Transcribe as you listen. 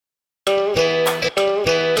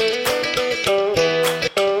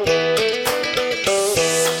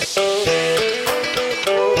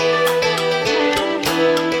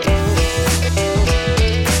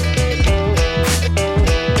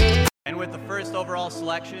first overall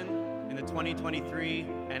selection in the 2023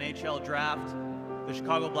 NHL Draft, the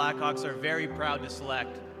Chicago Blackhawks are very proud to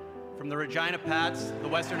select from the Regina Pats, the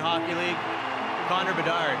Western Hockey League, Connor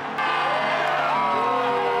Bedard.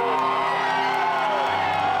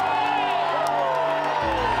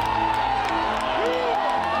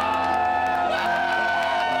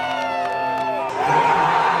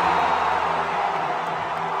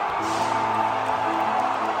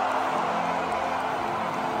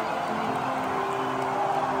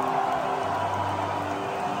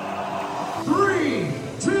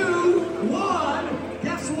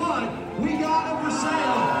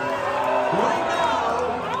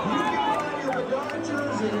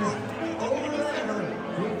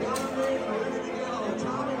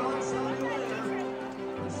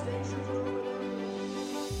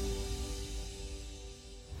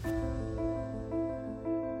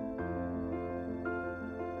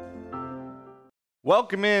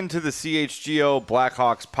 Welcome into the CHGO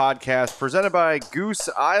Blackhawks podcast presented by Goose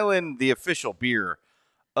Island, the official beer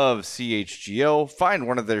of CHGO. Find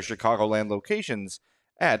one of their Chicagoland locations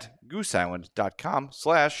at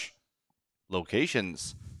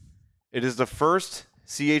gooseisland.com/locations. It is the first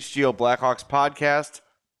CHGO Blackhawks podcast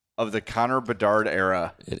of the Connor Bedard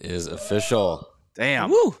era. It is official.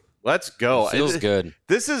 Damn. Woo! Let's go. It feels good.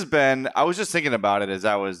 This has been, I was just thinking about it as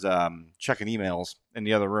I was checking emails in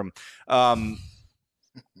the other room.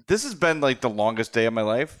 This has been like the longest day of my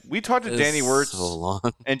life. We talked to Danny Wirtz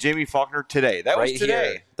and Jamie Faulkner today. That was today.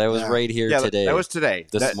 Here. That was right here today. That was today.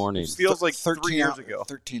 This morning. Feels like 3 years ago.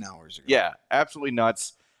 13 hours ago. Yeah, absolutely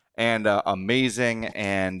nuts and amazing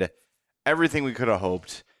and everything we could have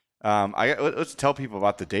hoped. Let's tell people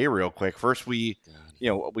about the day real quick. First, we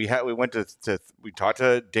talked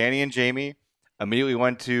to Danny and Jamie. Immediately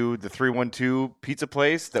went to the 312 pizza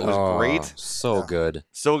place. That was great. So good.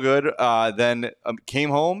 So good. Then came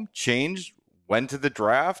home, changed, went to the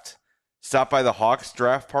draft, stopped by the Hawks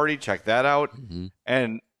draft party, checked that out. Mm-hmm.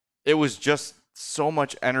 And it was just so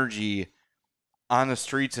much energy on the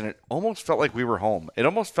streets, and it almost felt like we were home. It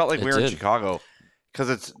almost felt like we were in Chicago because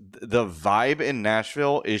it's the vibe in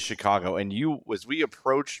Nashville is Chicago. And as we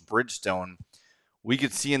approached Bridgestone, we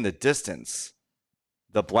could see in the distance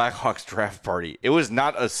the Blackhawks draft party. It was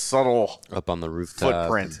not a subtle up on the rooftop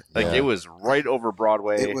footprint. It was right over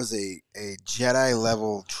Broadway. It was a Jedi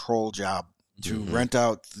level troll job to rent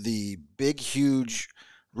out the big, huge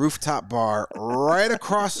rooftop bar right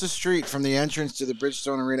across the street from the entrance to the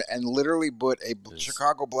Bridgestone Arena and literally put a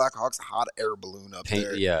Chicago Blackhawks hot air balloon up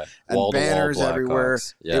there. Yeah. And banners everywhere.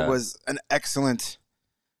 Yeah. It was an excellent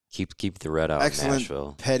keep the red out. Excellent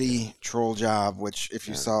Nashville. Petty troll job, which if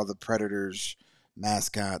you saw the Predators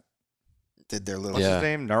mascot did their little what's his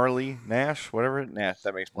name? Gnarly Nash, whatever. Nash,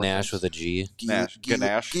 that makes more sense. Nash with a G. Nash.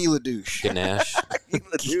 Ganache. Guy Ledouche. Ganache. Guy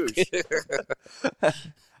Ledouche.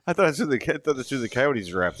 I thought that's who the Coyotes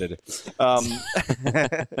drafted.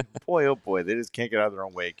 Boy, oh boy, they just can't get out of their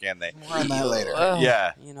own way, can they? More on that later.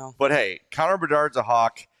 Yeah. But hey, Connor Bedard's a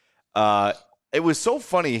Hawk. It was so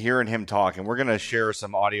funny hearing him talk, and we're going to share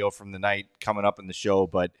some audio from the night coming up in the show,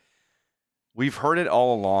 but we've heard it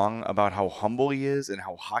all along about how humble he is and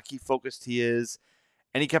how hockey-focused he is.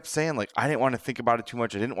 And he kept saying, I didn't want to think about it too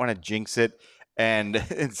much. I didn't want to jinx it. And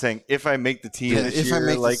saying, if I make the team this year. If I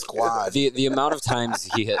make the squad. The amount of times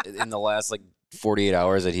he had, in the last, 48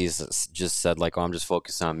 hours that he's just said, I'm just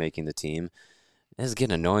focused on making the team, is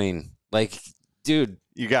getting annoying. Dude.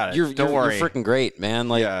 You got it. Don't worry. You're freaking great, man.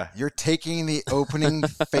 You're taking the opening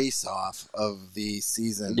face-off of the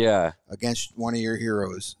season against one of your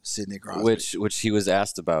heroes, Sidney Crosby. Which he was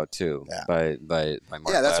asked about, too, by Mark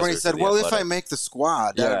that's when he said, well, Athletic. if I make the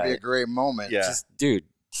squad, that would be a great moment. Yeah. Dude,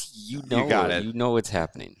 you got it. You know what's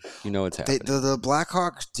happening. The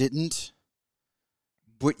Blackhawks didn't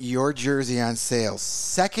put your jersey on sale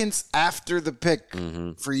seconds after the pick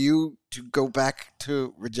for you to go back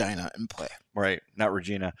to Regina and play. Right. Not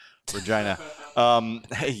Regina. Regina.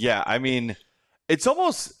 I mean, it's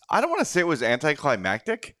almost, I don't want to say it was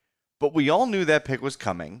anticlimactic, but we all knew that pick was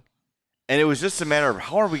coming. And it was just a matter of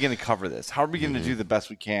how are we going to cover this? How are we going to do the best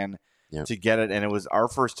we can to get it? And it was our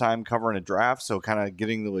first time covering a draft, so kind of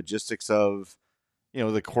getting the logistics of,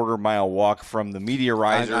 the quarter-mile walk from the media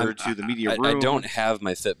riser to the media room. I don't have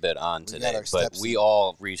my Fitbit on today, but we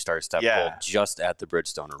all reached our step goal just at the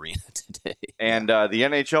Bridgestone Arena today. And the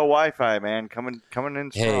NHL Wi-Fi, man, coming in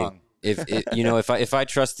strong. If I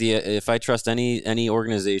trust any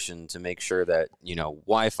organization to make sure that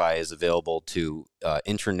Wi-Fi is available to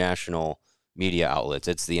international media outlets,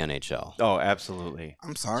 it's the NHL. Oh, absolutely.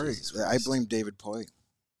 I'm sorry, I blame David Poy.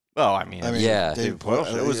 Well, I mean, Yeah. Dave Boyle,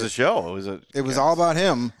 it was a show. It was all about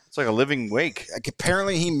him. It's like a living wake. Like,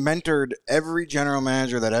 apparently, he mentored every general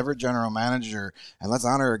manager that ever general manager, and let's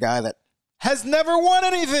honor a guy that has never won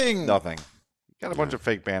anything. Nothing. Got a bunch of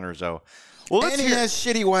fake banners though. Well, and he has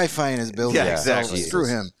shitty Wi-Fi in his building. Yeah, exactly. So screw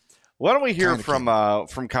him. Why don't we hear from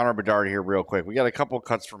Connor Bedard here real quick? We got a couple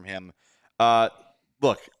cuts from him.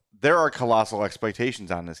 Look, there are colossal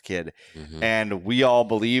expectations on this kid, and we all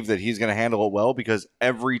believe that he's going to handle it well because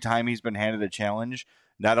every time he's been handed a challenge,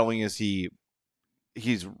 not only does he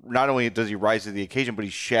rise to the occasion, but he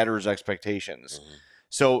shatters expectations.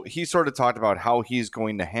 So he sort of talked about how he's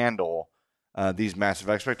going to handle these massive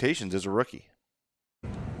expectations as a rookie.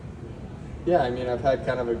 Yeah, I mean, I've had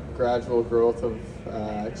kind of a gradual growth of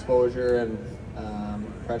exposure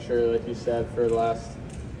and pressure, like you said, for the last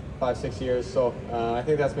 5-6 years. So I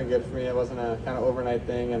think that's been good for me. It wasn't a kind of overnight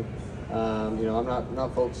thing, and I'm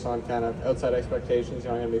not focused on kind of outside expectations.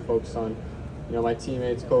 I'm going to be focused on my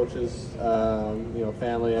teammates, coaches,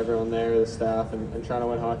 family, everyone there, the staff, and trying to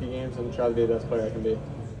win hockey games and try to be the best player I can be.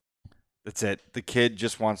 That's it. The kid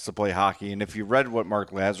just wants to play hockey. And if you read what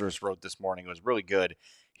Mark Lazarus wrote this morning, it was really good.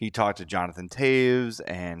 He talked to Jonathan Taves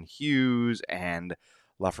and Hughes and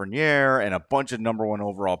Lafreniere and a bunch of number 1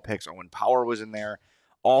 overall picks. Owen Power was in there,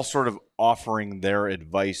 all sort of offering their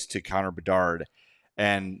advice to Connor Bedard.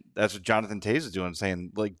 And that's what Jonathan Taves is doing,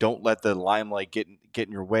 saying, like, don't let the limelight get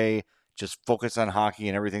in your way. Just focus on hockey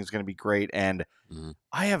and everything's going to be great. And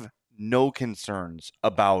I have no concerns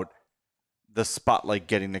about the spotlight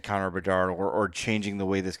getting to Connor Bedard or changing the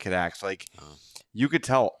way this kid acts. Like, you could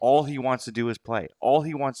tell all he wants to do is play. All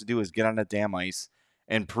he wants to do is get on the damn ice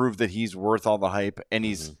and prove that he's worth all the hype. And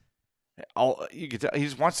he just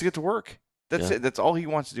wants to get to work. That's it. That's all he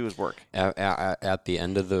wants to do is work. At the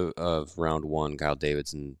end of round 1, Kyle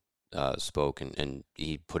Davidson spoke and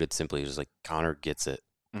he put it simply. He was like, Connor gets it.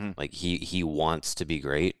 Like he wants to be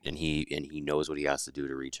great and he knows what he has to do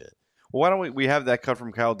to reach it. Well, why don't we have that cut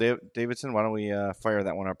from Kyle Davidson? Why don't we fire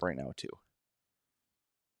that one up right now too?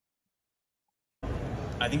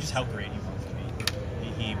 I think just how great he wants to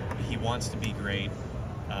be. He wants to be great.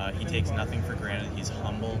 He takes nothing for granted. He's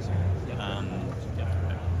humble.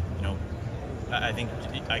 I think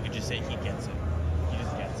I could just say he gets it. He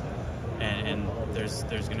just gets it. And there's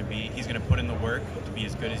going to be, he's going to put in the work to be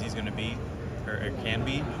as good as he's going to be or can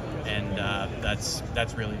be, and that's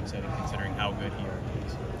really exciting considering how good he already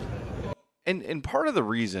is. And part of the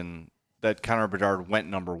reason that Connor Bedard went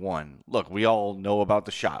number 1, look, we all know about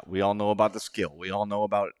the shot. We all know about the skill. We all know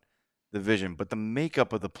about the vision. But the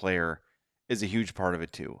makeup of the player is a huge part of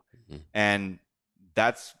it too. And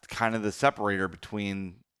that's kind of the separator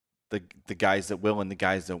between the guys that will and the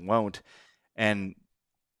guys that won't. And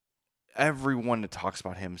everyone that talks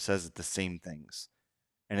about him says the same things.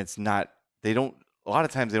 And it's not, a lot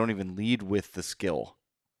of times they don't even lead with the skill.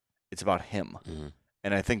 It's about him.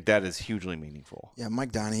 And I think that is hugely meaningful. Yeah,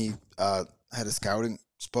 Mike Donahue had a scouting,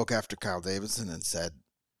 spoke after Kyle Davidson and said,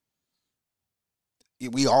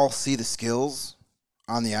 we all see the skills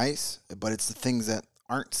on the ice, but it's the things that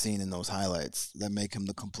aren't seen in those highlights that make him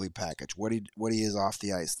the complete package. What he is off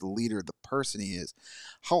the ice, the leader, the person he is,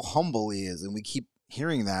 how humble he is. And we keep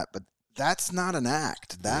hearing that, but that's not an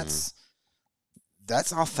act. That's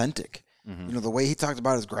authentic. The way he talked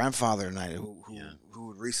about his grandfather tonight, who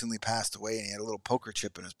had recently passed away, and he had a little poker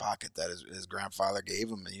chip in his pocket that his grandfather gave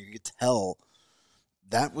him, and you could tell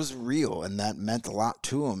that was real, and that meant a lot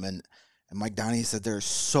to him. And Mike Donahue said there are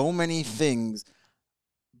so many things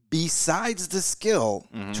besides the skill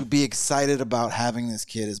to be excited about having this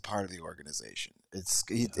kid as part of the organization.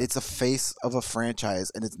 It's a face of a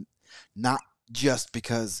franchise, and it's not just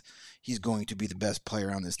because he's going to be the best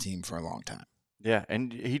player on this team for a long time. Yeah,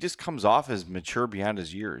 and he just comes off as mature beyond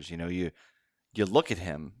his years. You look at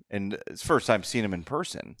him, and it's the first time seeing him in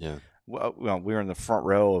person. Yeah. Well, we were in the front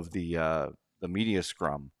row of the media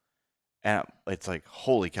scrum, and it's like,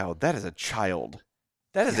 holy cow, that is a child.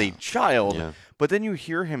 That is a child. Yeah. But then you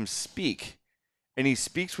hear him speak, and he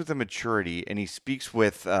speaks with a maturity, and he speaks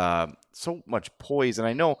with so much poise. And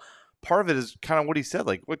I know part of it is kind of what he said.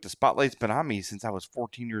 Like, look, the spotlight's been on me since I was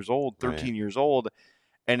 14 years old, 13 years old.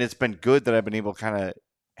 And it's been good that I've been able to kind of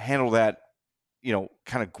handle that,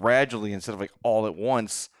 kind of gradually instead of like all at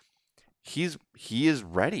once. He is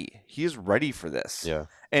ready. He is ready for this. Yeah.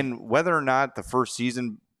 And whether or not the first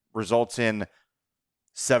season results in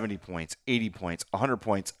 70 points, 80 points, 100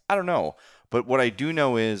 points, I don't know. But what I do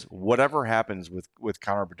know is whatever happens with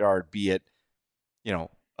Connor Bedard, be it,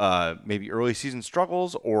 maybe early season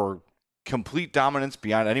struggles or complete dominance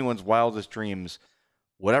beyond anyone's wildest dreams,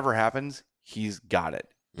 whatever happens, he's got it.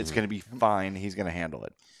 It's going to be fine. He's going to handle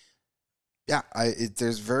it. Yeah,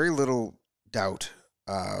 there's very little doubt.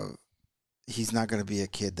 He's not going to be a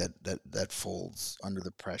kid that folds under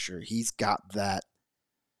the pressure. He's got that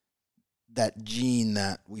gene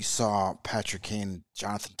that we saw Patrick Kane,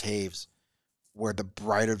 Jonathan Taves, where the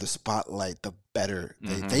brighter the spotlight, the better.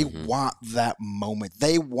 They want that moment.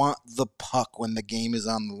 They want the puck when the game is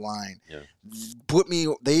on the line. Yeah.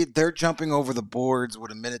 They're jumping over the boards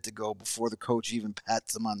with a minute to go before the coach even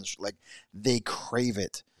pats them on the like they crave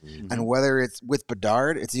it. Mm-hmm. And whether it's with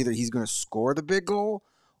Bedard, it's either he's going to score the big goal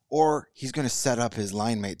or he's going to set up his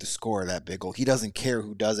line mate to score that big goal. He doesn't care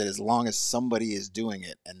who does it as long as somebody is doing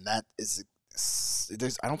it. And that is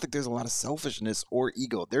I don't think there's a lot of selfishness or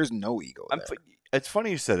ego. There's no ego there. It's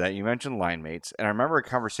funny you said that. You mentioned line mates. And I remember a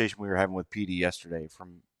conversation we were having with PD yesterday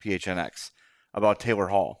from PHNX about Taylor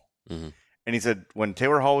Hall. Mm-hmm. And he said when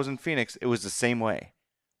Taylor Hall was in Phoenix, it was the same way.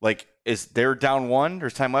 Like, they're down one,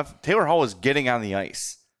 there's time left. Taylor Hall was getting on the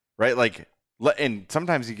ice, right? Like, and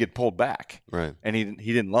sometimes he'd get pulled back. Right. And he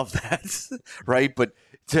didn't love that, right? But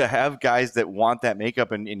to have guys that want that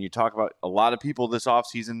makeup, and you talk about a lot of people this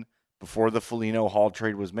offseason before the Foligno Hall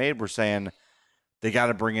trade was made, were saying they got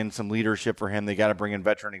to bring in some leadership for him. They got to bring in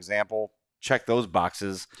veteran example. Check those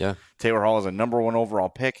boxes. Yeah. Taylor Hall is a number 1 overall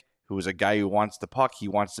pick who is a guy who wants the puck. He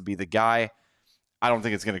wants to be the guy. I don't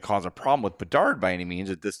think it's going to cause a problem with Bedard by any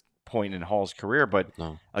means at this point in Hall's career. But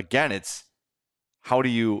again, it's how do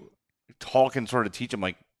you Hall can sort of teach him,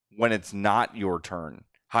 like, when it's not your turn,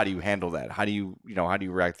 how do you handle that? How do you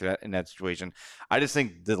react to that in that situation? I just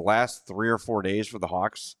think the last 3 or 4 days for the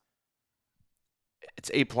Hawks,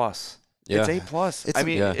 it's A+. Yeah. It's A+. I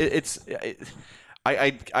mean,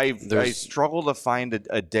 I struggle to find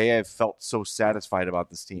a day I've felt so satisfied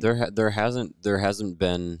about this team. There hasn't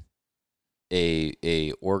been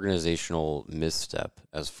a organizational misstep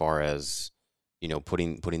as far as, you know,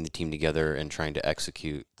 putting the team together and trying to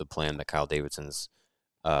execute the plan that Kyle Davidson's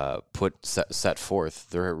set forth.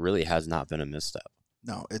 There really has not been a misstep.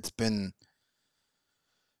 No, it's been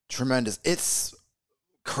tremendous. It's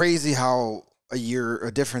crazy how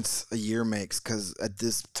a difference a year makes, because at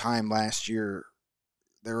this time last year,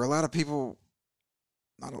 there were a lot of people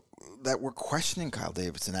that were questioning Kyle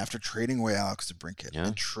Davidson after trading away Alex DeBrincat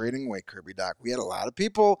and trading away Kirby Dach. We had a lot of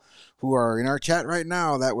people who are in our chat right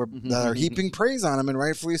now that are heaping praise on him, and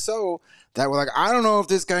rightfully so, that were like, I don't know if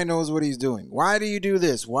this guy knows what he's doing. Why do you do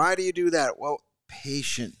this? Why do you do that? Well,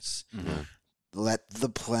 patience. Mm-hmm. Let the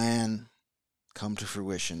plan come to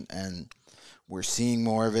fruition, and we're seeing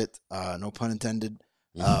more of it. No pun intended.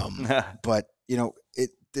 But, you know,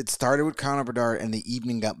 it started with Connor Bedard, and the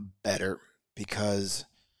evening got better because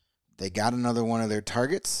they got another one of their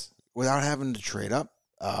targets without having to trade up.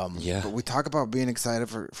 But we talk about being excited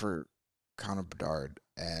for Connor Bedard,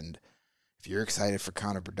 and if you're excited for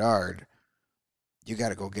Connor Bedard, you got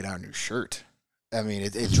to go get out a new shirt. I mean,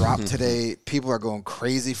 it dropped today. People are going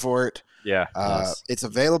crazy for it. Yeah. It's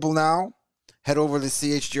available now. Head over to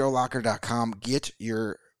chgolocker.com. Get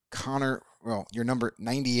your your number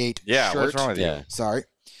 98 shirt. Yeah, what's wrong with you? Sorry.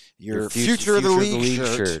 Your future of the league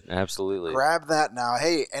shirt. Absolutely. Grab that now.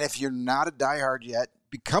 Hey, and if you're not a diehard yet,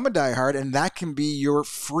 become a diehard, and that can be your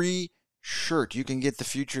free shirt. You can get the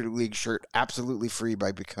Future of the League shirt absolutely free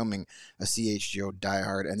by becoming a CHGO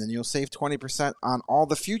diehard, and then you'll save 20% on all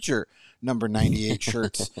the future number 98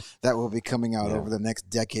 shirts that will be coming out over the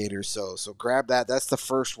next decade or so. So grab that. That's the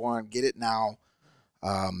first one. Get it now.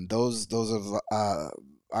 Those of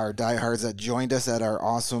our diehards that joined us at our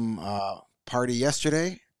awesome party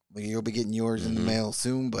yesterday, you'll be getting yours in the mail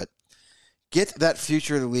soon, but get that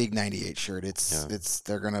Future of the League 98 shirt.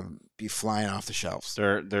 They're gonna be flying off the shelves.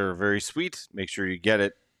 They're very sweet. Make sure you get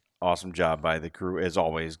it. Awesome job by the crew, as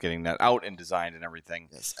always, getting that out and designed and everything.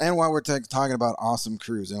 Yes. And while we're talking about awesome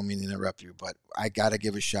crews, I don't mean to interrupt you, but I gotta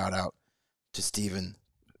give a shout out to Steven,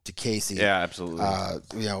 to Casey. Yeah, absolutely.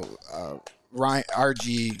 Ryan,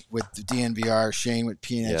 RG with the DNVR, Shane with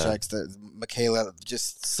PNHX, Michaela,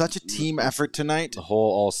 just such a team effort tonight. The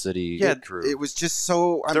whole all-city crew. It was just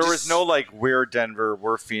so... There was no, like, we're Denver,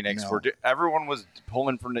 we're Phoenix. No. Everyone was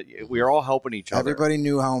pulling from we were all helping each other. Everybody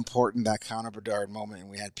knew how important that Connor Bedard moment, and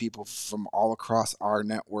we had people from all across our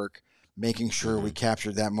network making sure we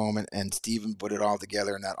captured that moment, and Steven put it all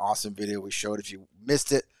together in that awesome video we showed. If you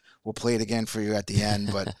missed it, we'll play it again for you at the end,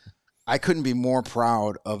 but... I couldn't be more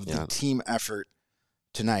proud of the team effort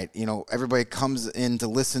tonight. You know, everybody comes in to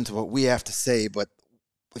listen to what we have to say, but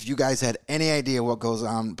if you guys had any idea what goes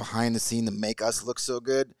on behind the scene to make us look so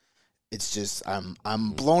good, it's just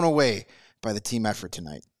I'm blown away by the team effort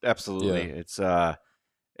tonight. Absolutely. Yeah.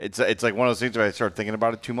 It's like one of those things where I start thinking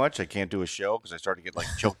about it too much. I can't do a show because I start to get like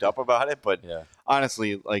choked up about it. But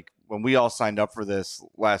honestly, like when we all signed up for this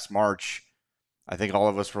last March, I think all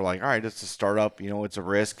of us were like, all right, it's a startup. It's a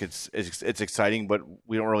risk. It's exciting, but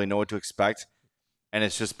we don't really know what to expect. And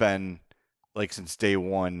it's just been like since day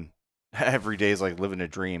one, every day is like living a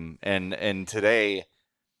dream. And today,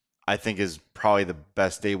 I think is probably the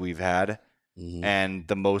best day we've had, and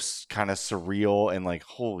the most kind of surreal and like,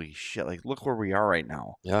 holy shit! Like, look where we are right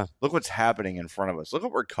now. Yeah, look what's happening in front of us. Look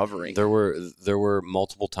what we're covering. There were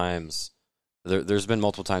multiple times. There's been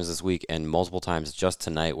multiple times this week and multiple times just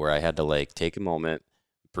tonight where I had to like take a moment,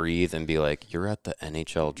 breathe, and be like, "You're at the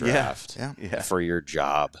NHL draft for your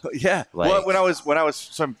job." Yeah. Like, well,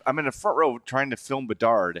 I'm in the front row trying to film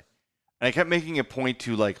Bedard, and I kept making a point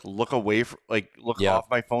to like look away, look off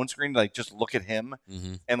my phone screen, like just look at him,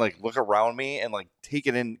 and like look around me and like take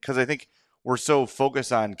it in, because I think we're so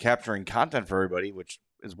focused on capturing content for everybody, which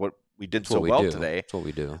is what we did so well today. That's what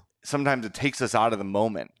we do. Sometimes it takes us out of the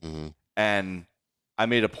moment. And I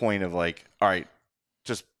made a point of like, all right,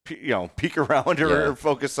 just peek around or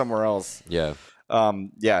focus somewhere else. Yeah.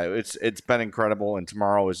 It's been incredible, and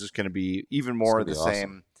tomorrow is just going to be even more of the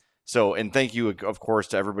same. So, and thank you, of course,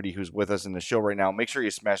 to everybody who's with us in the show right now. Make sure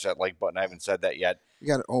you smash that like button. I haven't said that yet. We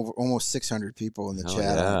got almost 600 people in the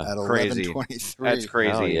chat at 11:23. That's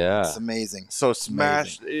crazy. It's amazing. So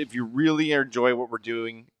smash if you really enjoy what we're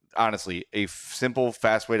doing. Honestly, a simple,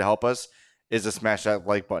 fast way to help us is to smash that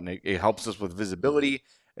like button. It helps us with visibility.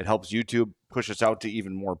 It helps YouTube push us out to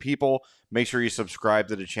even more people. Make sure you subscribe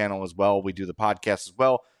to the channel as well. We do the podcast as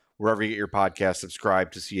well. Wherever you get your podcast,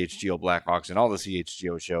 subscribe to CHGO Blackhawks and all the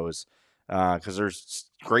CHGO shows, because there's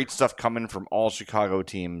great stuff coming from all Chicago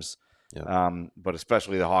teams, but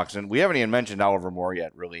especially the Hawks. And we haven't even mentioned Oliver Moore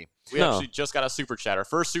yet, really. We actually just got a super chat. Our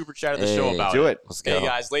first super chat of the show about do it. Let's go. Hey,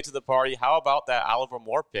 guys, late to the party. How about that Oliver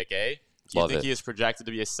Moore pick, eh? Do you Love think it. he is projected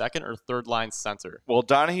to be a second or third line center? Well,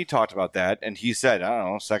 Donahue talked about that, and he said, I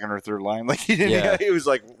don't know, second or third line. Like he didn't. He was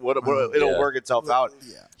like, "What? It'll work itself out."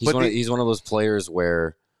 Yeah. He's one of those players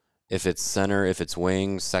where if it's center, if it's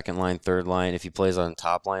wing, second line, third line, if he plays on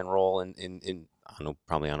top line role in I don't know,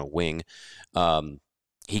 probably on a wing,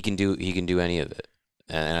 he can do any of it,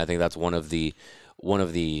 and I think that's one of the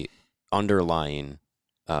underlying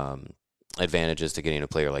advantages to getting a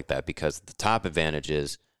player like that, because the top advantage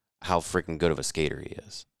is how freaking good of a skater he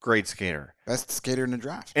is. Great skater. Best skater in the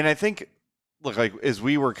draft. And I think, look, like as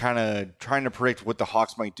we were kind of trying to predict what the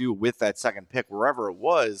Hawks might do with that second pick, wherever it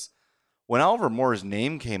was, when Oliver Moore's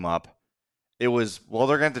name came up, it was, well,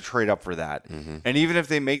 they're going to have to trade up for that. And even if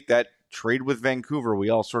they make that trade with Vancouver,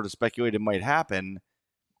 we all sort of speculated might happen.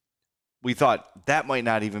 We thought that might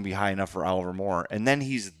not even be high enough for Oliver Moore. And then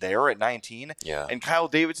he's there at 19. Yeah. And Kyle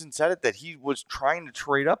Davidson said it, that he was trying to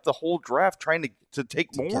trade up the whole draft, trying to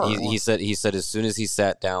take more. He said as soon as he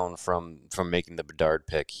sat down from making the Bedard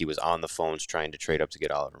pick, he was on the phones trying to trade up to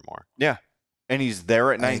get Oliver Moore. Yeah. And he's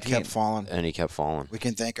there at 19. And he kept falling. We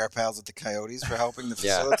can thank our pals at the Coyotes for helping to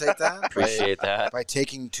facilitate that. Appreciate that. By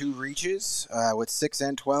taking 2 reaches with 6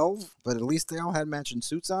 and 12, but at least they all had matching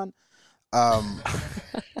suits on.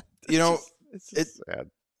 It's sad.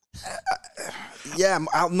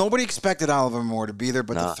 Nobody expected Oliver Moore to be there,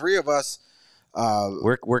 but the three of us,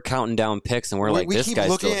 we're counting down picks, and we're like, this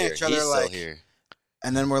guy's still here. He's still here.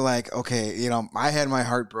 And then we're like, okay, I had my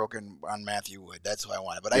heart broken on Matthew Wood. That's who I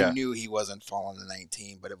wanted, but I knew he wasn't falling to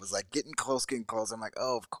 19. But it was like getting close. I'm like,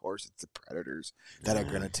 oh, of course, it's the Predators that are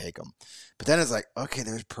going to take him. But then it's like, okay,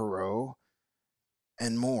 there's Perreault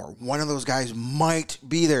and Moore. One of those guys might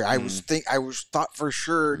be there. I thought for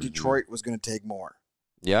sure Detroit was going to take Moore.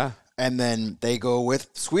 Yeah. And then they go with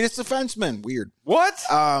sweetest defenseman. Weird. What?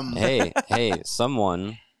 Hey,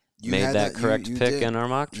 someone made that correct pick in our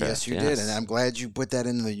mock draft. Yes, you did. And I'm glad you put that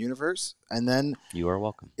into the universe. And then you are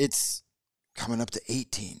welcome. It's coming up to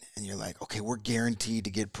 18. And you're like, okay, we're guaranteed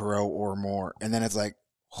to get Perreault or Moore. And then it's like,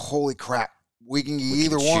 holy crap. We can get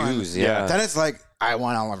either one. Choose, yeah. Then it's like, I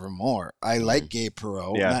want Oliver Moore. I like Gabe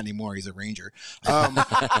Perreault. Yeah. Not anymore. He's a Ranger.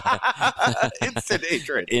 Instant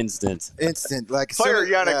hatred. Instant. Like Fire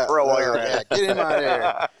Yannick Perreault while you're at it. Get him out of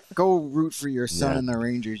there. Go root for your son in the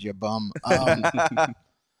Rangers, you bum.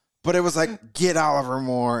 But it was like, get Oliver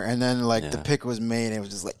Moore. And then the pick was made. And it was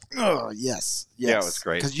just like, oh, yes. Yeah, it was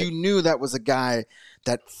great. Because you knew that was a guy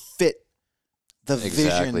that fit the vision.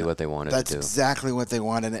 Exactly what they wanted to do. That's exactly what they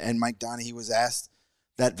wanted. And Mike Donahue was asked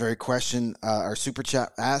that very question. Our super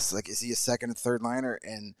chat asked, like, is he a second or third liner?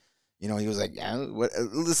 And, he was like, yeah,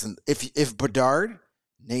 listen, if Bedard,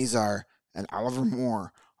 Nazar, and Oliver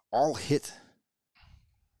Moore all hit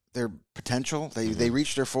their potential, they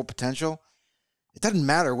reach their full potential, it doesn't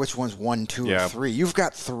matter which one's 1, 2, or 3. You've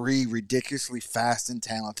got 3 ridiculously fast and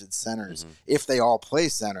talented centers if they all play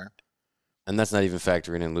center. And that's not even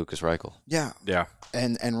factoring in Lucas Reichel. Yeah. Yeah.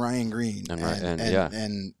 And Ryan Green. And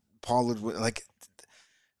and Paul Ludwig. Like,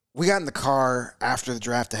 we got in the car after the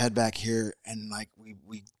draft to head back here, and like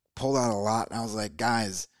we pulled out a lot. And I was like,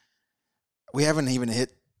 guys, we haven't even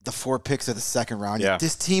hit the 4 picks of the second round yet.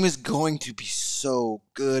 This team is going to be so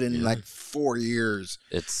good in like 4 years.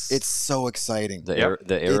 It's so exciting. The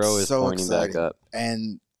arrow is so pointing back up.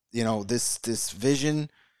 And this vision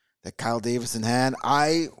that Kyle Davison had,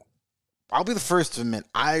 I'll be the first to admit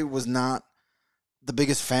I was not the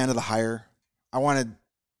biggest fan of the hire. I wanted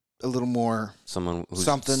a little more someone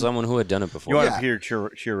who had done it before. You wanted Peter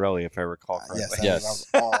Chiarelli, if I recall correctly. Yes.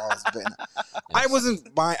 I wasn't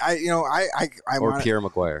or Pierre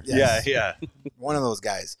McGuire. Yes, yeah. One of those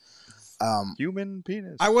guys. Human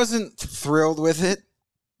penis. I wasn't thrilled with it,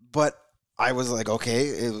 but I was like, okay,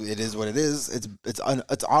 it is what it is.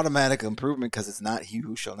 It's automatic improvement because it's not he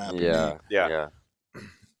who shall not be named. Yeah.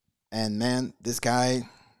 And man, this guy,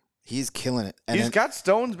 he's killing it. And he's got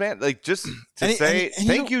stones, man. Like, just to say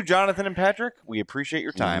thank you, Jonathan and Patrick. We appreciate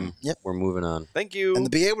your time. Yep. We're moving on. Thank you. And to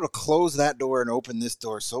be able to close that door and open this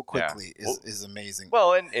door so quickly is amazing.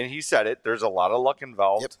 Well, and he said it. There's a lot of luck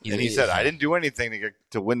involved. Yep. And he said, I didn't do anything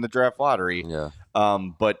to win the draft lottery. Yeah.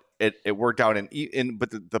 But it worked out.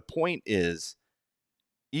 But the point is,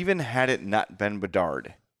 even had it not been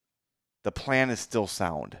Bedard, the plan is still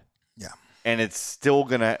sound. Yeah. And it's still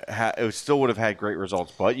it still would have had great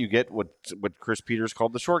results. But you get what Chris Peters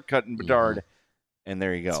called the shortcut in Bedard, and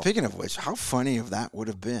there you go. Speaking of which, how funny if that would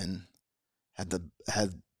have been had the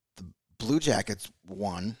Blue Jackets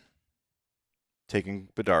won, taking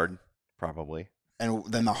Bedard probably, and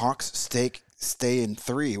then the Hawks stay in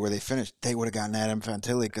 3 where they finished. They would have gotten Adam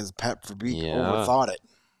Fantilli because Pat Verbeek overthought it.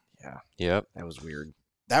 Yeah. Yep. That was weird.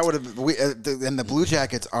 That would have. And the Blue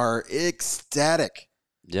Jackets are ecstatic.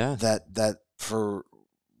 Yeah. That for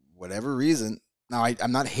whatever reason. Now,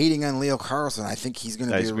 I'm not hating on Leo Carlson. I think he's going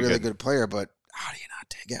to be a really good player, but how do you not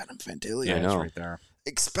take Adam Fantilli? Yeah, he's right there.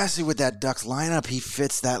 Especially with that Ducks lineup. He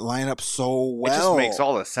fits that lineup so well. It just makes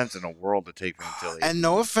all the sense in the world to take Fantilli. And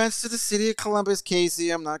no offense to the city of Columbus,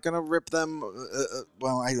 Casey. I'm not going to rip them.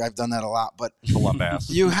 I've done that a lot, but Columbus.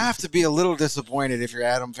 You have to be a little disappointed if you're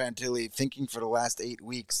Adam Fantilli thinking for the last 8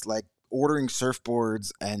 weeks, like, ordering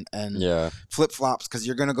surfboards and flip-flops because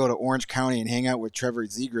you're going to go to Orange County and hang out with Trevor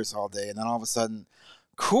Zegras all day, and then all of a sudden,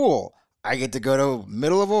 cool, I get to go to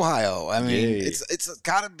middle of Ohio. I mean, it's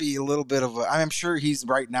got to be a little bit of a – I'm sure he's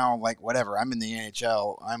right now like, whatever, I'm in the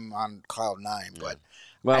NHL, I'm on cloud 9, but –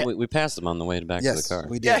 well, we passed him on the way back to the car.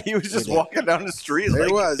 We did. Yeah, he was just walking down the street. There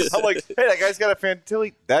he was. I'm like, hey, that guy's got a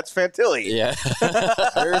Fantilli. That's Fantilli. Yeah.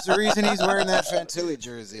 There's a reason he's wearing that Fantilli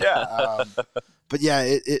jersey. Yeah. But yeah,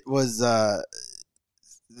 it was the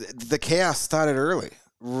chaos started early,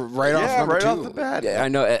 right off number 2. Off the bat. Yeah, I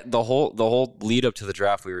know the whole lead up to the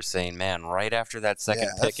draft. We were saying, man, right after that second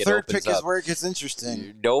pick, that third pick up. is where it gets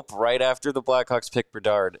interesting. Nope, right after the Blackhawks pick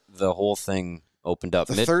Bedard, the whole thing opened up.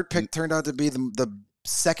 The third pick turned out to be the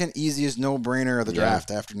second easiest no-brainer of the draft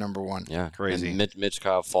after number 1. Yeah, crazy. And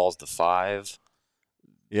Michkov falls to 5.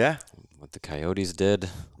 Yeah, what the Coyotes did.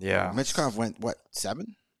 Yeah, Michkov went what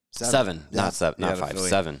 7? 7, yeah. not 7, not 5.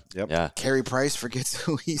 7. Yep. Yeah. Carey Price forgets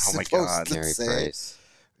who he's supposed to Carey say. Price.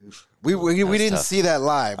 We didn't see that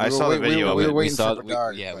live. I saw the video. We were waiting saw, for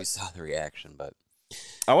Bedard. we saw the reaction, but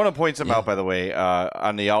I want to point some out, by the way,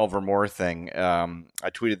 on the Oliver Moore thing. I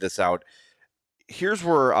tweeted this out. Here's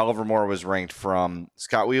where Oliver Moore was ranked from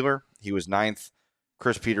Scott Wheeler. He was 9th.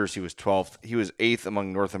 Chris Peters, he was 12th. He was 8th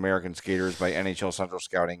among North American skaters by NHL Central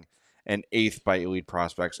Scouting and 8th by Elite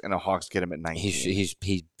Prospects, and the Hawks get him at 19.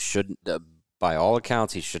 He shouldn't, by all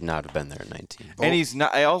accounts, he should not have been there at 19. And he's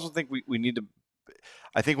not. I also think we need to.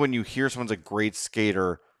 I think when you hear someone's a great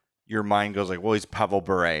skater, your mind goes like, well, he's Pavel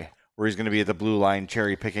Bure, where he's going to be at the blue line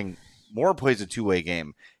cherry picking. Moore plays a two-way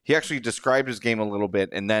game. He actually described his game a little bit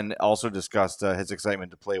and then also discussed his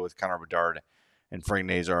excitement to play with Connor Bedard and Frank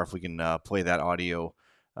Nazar, if we can play that audio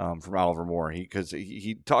from Oliver Moore. Because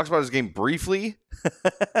he talks about his game briefly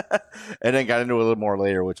and then got into a little more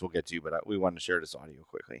later, which we'll get to, but we wanted to share this audio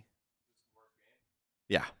quickly.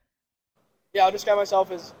 Yeah. Yeah, I'll describe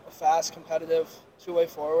myself as a fast, competitive, two-way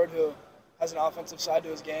forward who has an offensive side to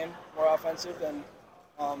his game, more offensive, and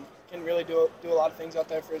can really do a lot of things out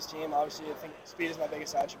there for his team. Obviously, I think speed is my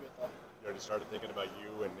biggest attribute, though. You already started thinking about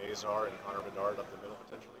you and Nazar and Connor Bedard up the middle,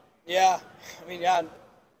 potentially? Yeah. I mean, yeah,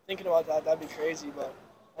 thinking about that, that'd be crazy, but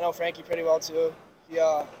I know Frankie pretty well, too.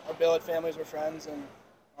 Our billet families were friends, and,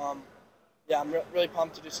 I'm really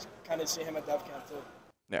pumped to just kind of see him at Dev Camp, too.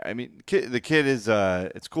 Yeah, I mean, the kid is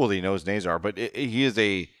it's cool that he knows Nazar, but he is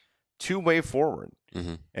a two-way forward.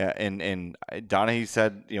 Mm-hmm. And Donahue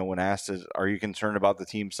said, when asked, are you concerned about the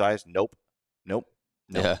team size? Nope.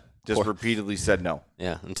 Yeah. Just repeatedly said no.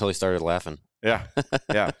 Yeah, until he started laughing. Yeah.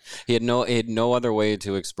 Yeah. He had no other way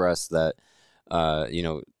to express that,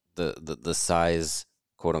 the size,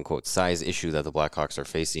 quote unquote, size issue that the Blackhawks are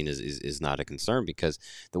facing is not a concern, because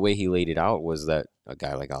the way he laid it out was that a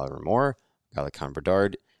guy like Oliver Moore, a guy like Connor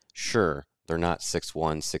Bedard, sure, they're not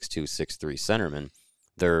 6'1", 6'2", 6'3" centermen.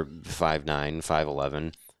 They're 5'9",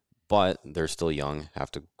 5'11", but they're still young,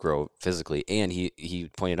 have to grow physically. And he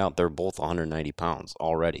pointed out they're both 190 pounds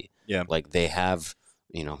already. Yeah. Like they have,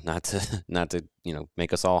 not to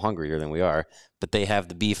make us all hungrier than we are, but they have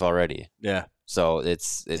the beef already. Yeah. So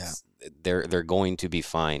they're going to be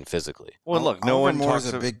fine physically. Well, look, no Oliver one Moore's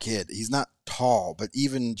talks a big kid. He's not tall, but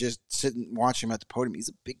even just sitting watching him at the podium, he's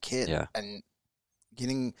a big kid. Yeah. And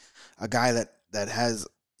getting a guy that has,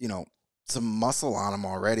 some muscle on him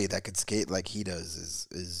already that could skate like he does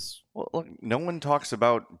is Well, look, no one talks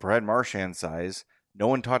about Brad Marchand's size. No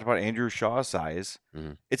one talked about Andrew Shaw's size.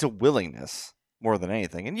 Mhm. It's a willingness more than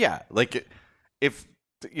anything. And yeah, like if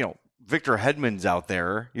Victor Hedman's out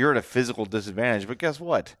there, you're at a physical disadvantage. But guess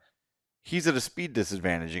what? He's at a speed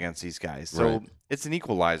disadvantage against these guys. So Right. it's an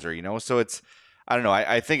equalizer, So it's, I don't know.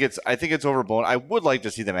 I think it's overblown. I would like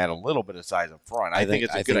to see them add a little bit of size up front. I think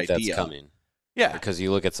it's a good idea. That's coming. Yeah, Because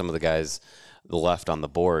you look at some of the guys left on the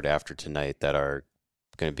board after tonight that are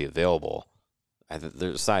going to be available.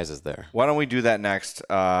 Their size is there. Why don't we do that next?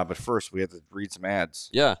 But first, we have to read some ads.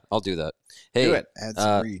 Yeah, I'll do that. Hey, Do it. add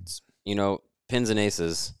some reads. Pins and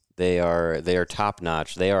Aces, they are top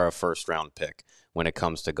notch. They are a first round pick when it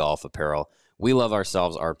comes to golf apparel. We love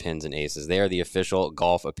ourselves our Pins and Aces. They are the official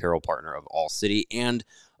golf apparel partner of All City and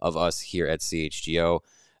of us here at CHGO.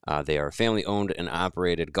 They are a family-owned and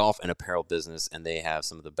operated golf and apparel business, and they have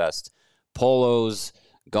some of the best polos,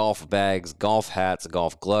 golf bags, golf hats,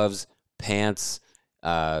 golf gloves, pants,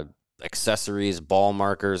 accessories, ball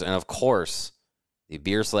markers, and, of course, the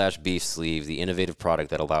Beer/Beef Sleeve, the innovative product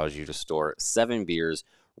that allows you to store 7 beers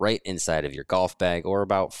right inside of your golf bag, or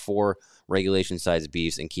about 4 regulation-sized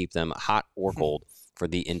beefs, and keep them hot or cold for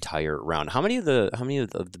the entire round. How many of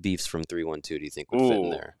the beefs from 312 do you think would fit in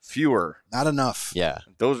there? Fewer. Not enough. Yeah,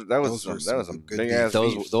 That was were some some good big ass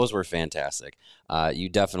beefs. those were fantastic. You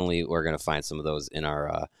definitely are going to find some of those in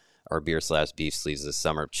our Beer/Beef Sleeves this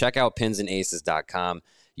summer. Check out pinsandaces.com.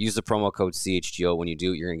 Use the promo code CHGO. When you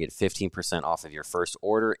do, you're going to get 15% off of your first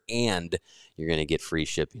order, and you're going to get free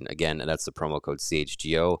shipping. Again, that's the promo code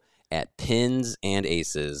CHGO at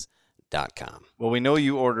pinsandaces.com. Well, we know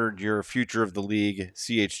you ordered your Future of the League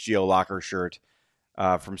CHGO locker shirt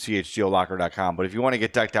from chgolocker.com. But if you want to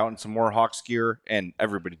get decked out in some more Hawks gear, and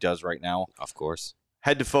everybody does right now, Of course.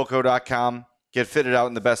 head to foco.com. Get fitted out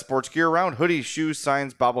in the best sports gear around: hoodies, shoes,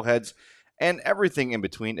 signs, bobbleheads, and everything in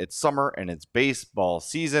between. It's summer and it's baseball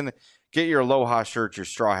season. Get your Aloha shirts, your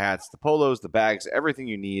straw hats, the polos, the bags, everything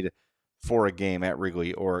you need for a game at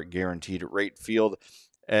Wrigley or Guaranteed Rate Field.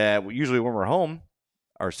 Usually when we're home,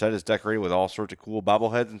 our set is decorated with all sorts of cool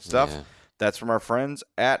bobbleheads and stuff. Yeah. That's from our friends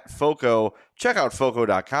at Foco. Check out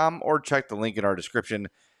foco.com or check the link in our description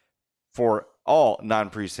for all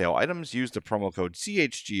non-presale items. Use the promo code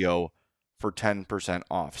CHGO for 10%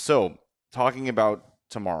 off. So, talking about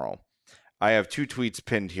tomorrow, I have 2 tweets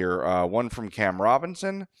pinned here. One from Cam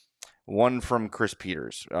Robinson, one from Chris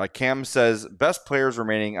Peters. Cam says, best players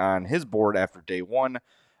remaining on his board after day 1.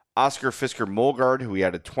 Oscar Fisker-Molgaard, who he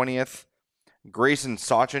had a 20th. Grayson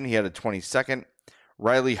Sachin, he had a 22nd.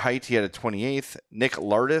 Riley Height, he had a 28th. Nick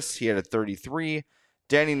Lardis, he had a 33.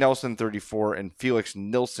 Danny Nelson, 34. And Felix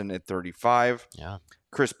Nilsson at 35. Yeah.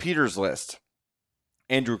 Chris Peters' list.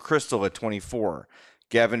 Andrew Crystal at 24.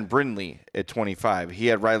 Gavin Brindley at 25. He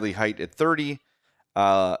had Riley Height at 30.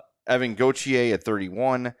 Evan Gauthier at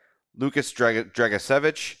 31. Lucas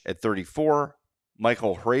Dragasevich at 34.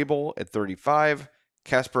 Michael Hrabel at 35.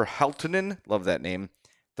 Kasper Haltunen, love that name,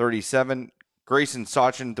 37. Grayson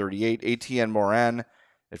Sachin, 38. ATN Moran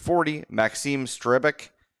at 40. Maxime Strebek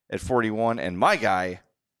at 41. And my guy,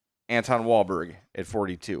 Anton Wahlberg at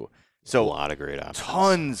 42. So a lot of great options.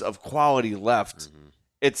 Tons of quality left. Mm-hmm.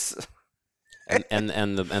 It's and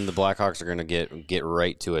the Blackhawks are going to get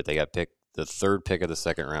right to it. They got picked the 3rd pick of the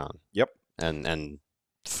 2nd round. Yep. And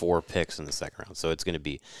 4 picks in the 2nd round. So it's going to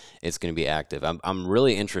be active. I'm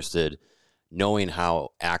really interested knowing how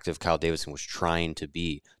active Kyle Davidson was trying to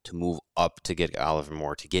be to move up to get Oliver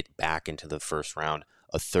Moore, to get back into the first round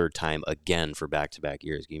a 3rd time again for back-to-back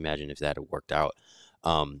years. Can you imagine if that had worked out?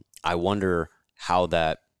 I wonder how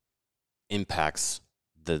that impacts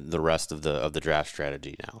the rest of the draft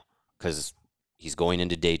strategy now, because he's going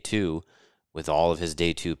into day 2. with all of his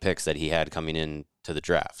day 2 picks that he had coming in to the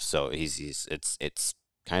draft. So it's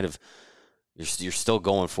kind of, you're still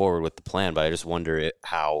going forward with the plan, but I just wonder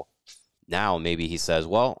how now maybe he says,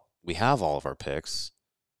 well, we have all of our picks.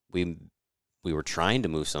 We were trying to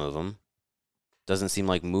move some of them. Doesn't seem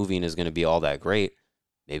like moving is going to be all that great.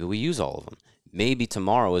 Maybe we use all of them. Maybe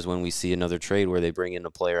tomorrow is when we see another trade where they bring in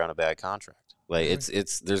a player on a bad contract. Like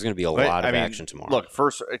there's going to be a lot of action tomorrow. Look,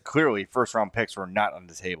 clearly first round picks were not on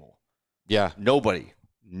the table. Yeah, nobody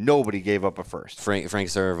gave up a first. Frank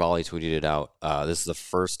Saravalli tweeted it out. This is the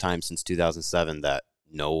first time since 2007 that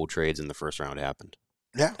no trades in the first round happened.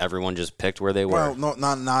 Yeah, everyone just picked where they were. Well,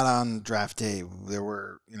 no, not on draft day. There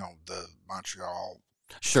were, the Montreal.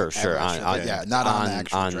 Sure. Not on the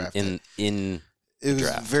actual draft. It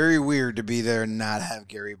was very weird to be there and not have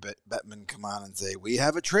Gary Bettman come on and say, "We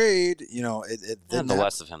have a trade." The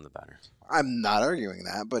less of him, the better. I'm not arguing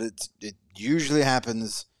that, but it usually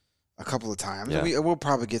happens a couple of times. Yeah. We'll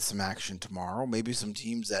probably get some action tomorrow. Maybe some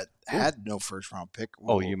teams that had no first round pick.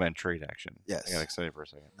 You meant trade action? Yes. I got excited for a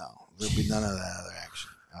second. No, there'll be none of that other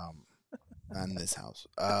action. Not in this house.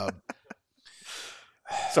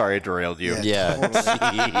 Sorry, I derailed you. Yeah.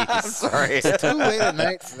 I'm sorry. It's too late at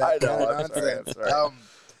night for that. I know. Kind of nonsense.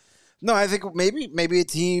 No, I think maybe a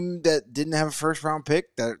team that didn't have a first round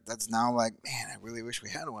pick that's now like, man, I really wish we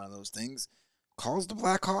had one of those things, calls the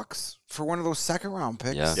Blackhawks for one of those second round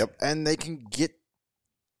picks. Yeah. Yep. And they can get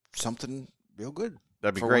something real good.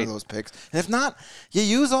 That'd be for great. one of those picks. And if not, you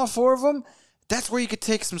use all 4 of them. That's where you could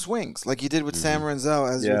take some swings, like you did with Sam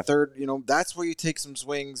Renzel as your third. That's where you take some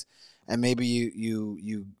swings. And maybe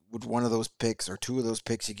you with one of those picks or 2 of those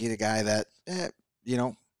picks, you get a guy that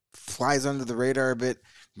flies under the radar a bit,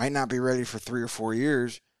 might not be ready for 3 or 4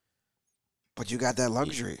 years, but you got that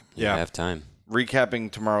luxury. You have time.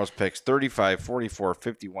 Recapping tomorrow's picks: 35, 44,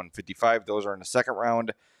 51, 55. Those are in the second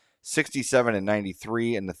round. 67 and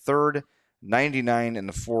 93 in the third. 99 in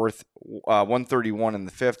the fourth. 131 in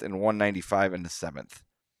the fifth, and 195 in the seventh.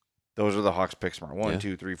 Those are the Hawks picks tomorrow. 1,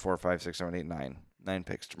 2, 3, 4, 5, 6, 7, 8, 9. 9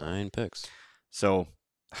 picks tomorrow. 9 picks. So,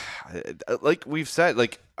 like we've said,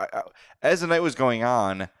 as the night was going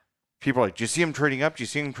on, people are like, do you see him trading up? Do you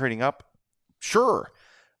see him trading up? Sure.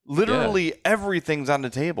 Literally everything's on the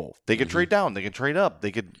table. They could trade down. They could trade up.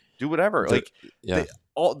 They could do whatever.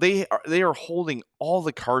 They are holding all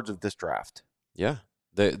the cards of this draft. Yeah.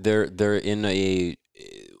 They're in a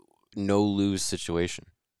no lose situation.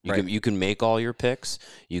 You can make all your picks.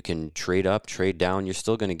 You can trade up, trade down. You're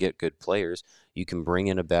still going to get good players. You can bring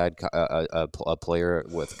in a player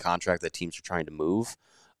with a contract that teams are trying to move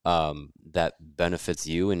that benefits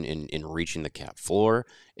you in reaching the cap floor,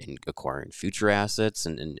 in acquiring future assets,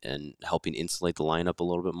 and helping insulate the lineup a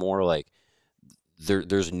little bit more. Like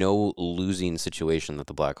there's no losing situation that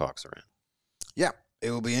the Blackhawks are in. Yeah. It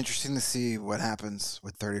will be interesting to see what happens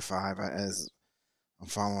with 35 as I'm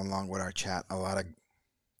following along with our chat. A lot of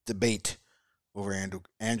debate over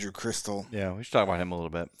Andrew Crystal. Yeah, we should talk about him a little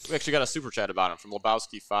bit. We actually got a super chat about him from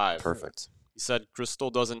Lebowski5. Perfect. He said Crystal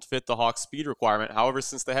doesn't fit the Hawks' speed requirement. However,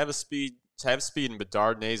 since they have speed in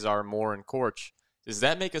Bedard, Nazar, Moore, and Korch, does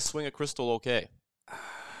that make a swing of Crystal okay?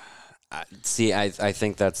 See, I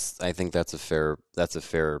think that's a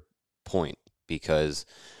fair point, because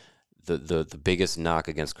the biggest knock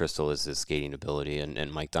against Crystal is his skating ability,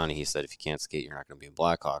 and Mike Donaghy said if you can't skate, you're not going to be a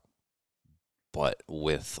Blackhawk. But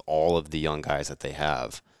with all of the young guys that they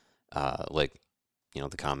have, the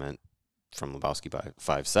comment from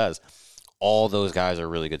Lebowski5 says, all those guys are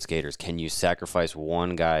really good skaters. Can you sacrifice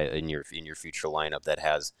one guy in your future lineup that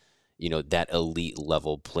has, that elite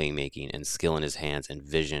level playmaking and skill in his hands and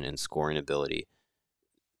vision and scoring ability?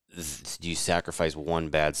 Do you sacrifice one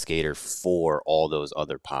bad skater for all those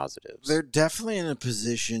other positives? They're definitely in a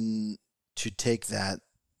position to take that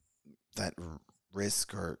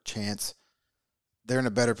risk or chance. They're in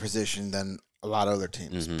a better position than a lot of other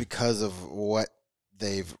teams because of what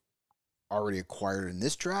they've already acquired in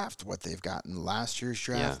this draft, what they've gotten last year's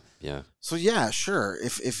draft. Yeah. So yeah, sure.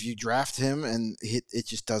 If you draft him and it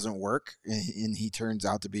just doesn't work, and he turns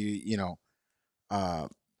out to be,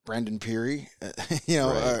 Brandon Peary,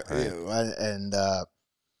 and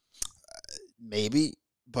maybe,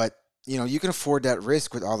 but you can afford that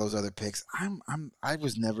risk with all those other picks. I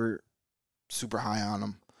was never super high on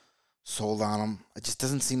him, sold on him. It just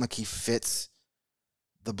doesn't seem like he fits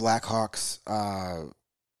the Blackhawks,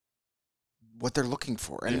 what they're looking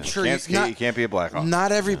for. And sure, you can't be a Blackhawk.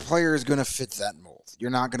 Not every player is going to fit that mold. You're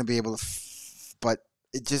not going to be able to, but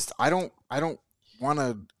it just, I don't want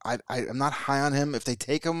to. I'm not high on him. If they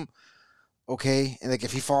take him, okay, and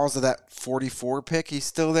if he falls to that 44 pick, he's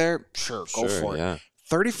still there. Sure, go for it.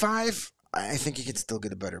 35. I think you could still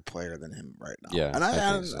get a better player than him right now. Yeah, and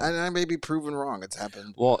I think so. and I may be proven wrong. It's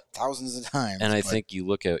happened thousands of times. And I think you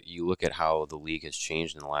look at how the league has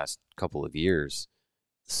changed in the last couple of years.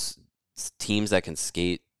 Teams that can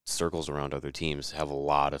skate circles around other teams have a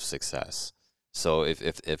lot of success. So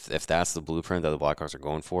if that's the blueprint that the Blackhawks are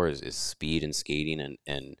going for is speed and skating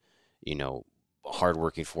and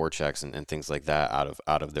hardworking forechecks and things like that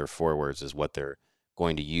out of their forwards is what they're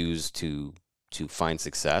going to use to find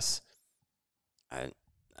success.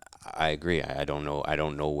 I agree. I don't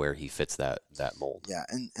know where he fits that mold. Yeah,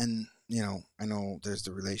 and I know there's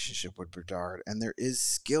the relationship with Bedard, and there is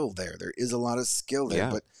skill there. There is a lot of skill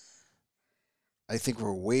there, but I think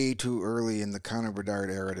we're way too early in the Connor Bedard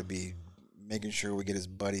era to be making sure we get his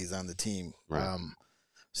buddies on the team. Right.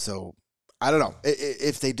 So I don't know.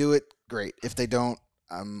 If they do it, great. If they don't,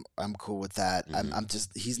 I'm cool with that. Mm-hmm. I'm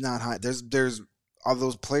just he's not high. There's all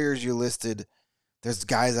those players you listed. There's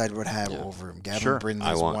guys I would have over him. Gavin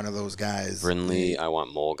Brindley is one of those guys. Brindley, I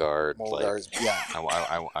want Mulgaard. Yeah.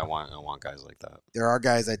 I want guys like that. There are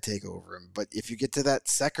guys I'd take over him, but if you get to that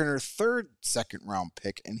second or third second round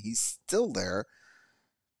pick and he's still there,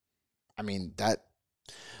 I mean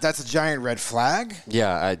that's a giant red flag.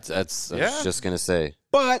 Yeah, I was just gonna say,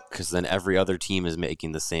 but because then every other team is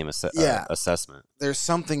making the same assessment. There's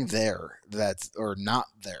something there that's or not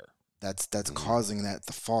there. That's causing that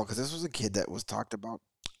to fall, because this was a kid that was talked about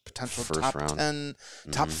potential First top round. 10,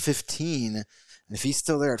 top 15, and if he's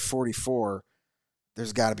still there at 44,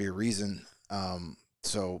 there's got to be a reason.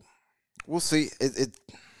 So we'll see.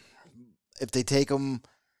 If they take him,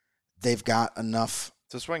 they've got enough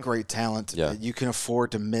great talent. Yeah. You can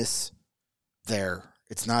afford to miss there.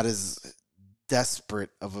 It's not as desperate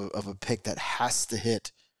of a pick that has to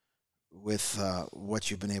hit with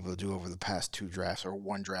what you've been able to do over the past two drafts, or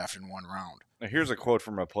one draft in one round. Now, here's a quote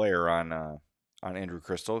from a player on Andrew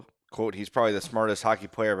Crystal. Quote, "He's probably the smartest hockey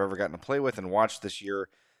player I've ever gotten to play with and watched this year.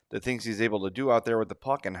 The things he's able to do out there with the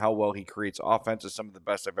puck and how well he creates offense is some of the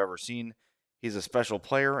best I've ever seen. He's a special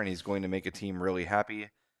player, and he's going to make a team really happy."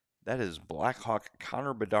 That is Blackhawk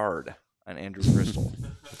Connor Bedard on Andrew Crystal.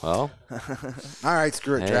 Well, all right,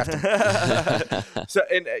 screw it, draft him. So,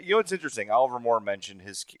 and you know what's interesting? Oliver Moore mentioned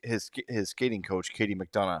his skating coach, Katie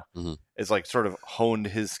McDonough, is like sort of honed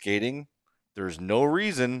his skating. There's no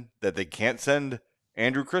reason that they can't send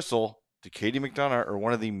Andrew Crystal to Katie McDonough or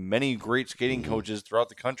one of the many great skating coaches throughout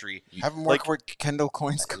the country. Have him work with Kendall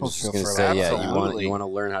Coyne's coach. You want to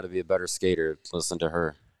learn how to be a better skater, listen to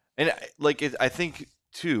her. And I think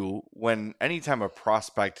too, when anytime a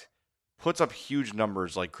prospect puts up huge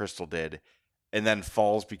numbers like Crystal did and then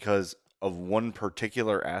falls because of one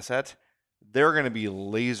particular asset, they're going to be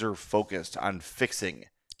laser focused on fixing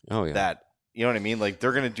that. You know what I mean? Like,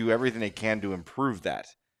 they're going to do everything they can to improve that.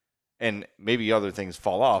 And maybe other things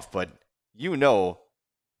fall off, but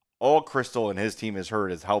all Crystal and his team has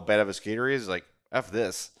heard is how bad of a skater he is. Like, F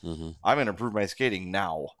this. I'm going to improve my skating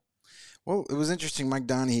now. Well, it was interesting. Mike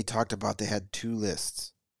Donahue talked about they had two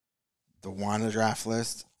lists: the want to draft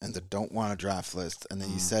list and the don't want to draft list. And then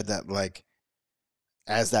he said that, like,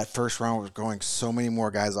 as that first round was going, so many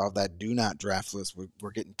more guys off that do not draft list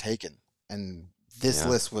were getting taken. And this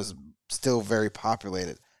list was still very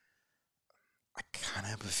populated. I kind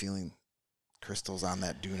of have a feeling Crystal's on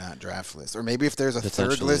that do not draft list. Or maybe if there's a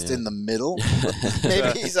third list in the middle,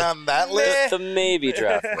 maybe he's on that list. The maybe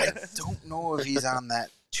draft list. I don't know if he's on that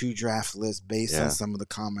two draft list based on some of the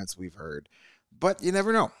comments we've heard. But you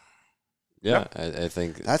never know. Yeah, I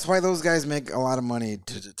think that's why those guys make a lot of money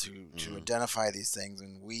to identify these things,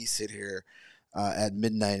 and we sit here at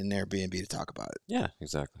midnight in Airbnb to talk about it. Yeah,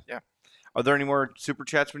 exactly. Yeah. Are there any more super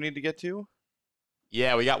chats we need to get to?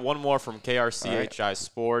 Yeah, we got one more from KRCHI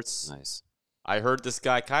Sports. Nice. I heard this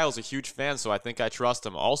guy Kyle's a huge fan, so I think I trust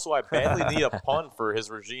him. Also, I badly need a pun for his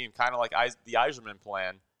regime, kind of like the Eiserman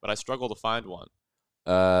plan, but I struggle to find one.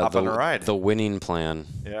 Hop on the ride. The winning plan.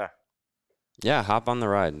 Yeah. Yeah, hop on the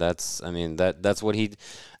ride. That's what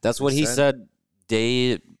he said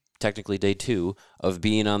technically day 2 of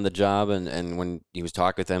being on the job, and when he was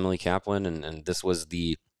talking with Emily Kaplan, and this was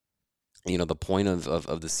the point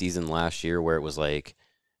of the season last year where it was like,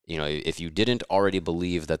 if you didn't already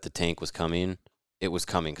believe that the tank was coming, it was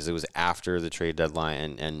coming because it was after the trade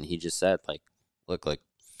deadline, and he just said, like, look, like,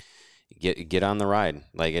 get on the ride.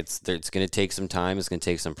 Like, it's going to take some time. It's going to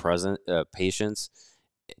take some patience,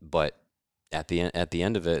 but at the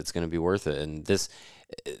end of it, it's going to be worth it. And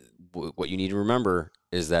what you need to remember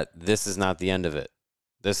is that this is not the end of it.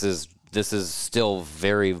 This is still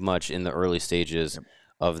very much in the early stages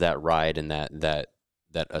of that ride and that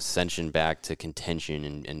ascension back to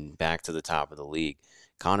contention and back to the top of the league.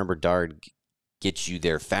 Connor Bedard gets you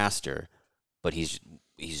there faster, but he's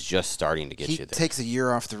just starting to get he you there. takes a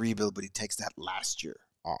year off the rebuild, but he takes that last year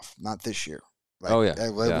off, not this year. Like, Oh, yeah.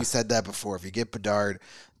 We said that before. If you get Bedard,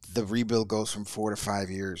 the rebuild goes from 4 to 5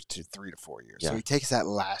 years to 3 to 4 years. So Yeah. he takes that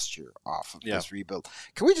last year off of this rebuild.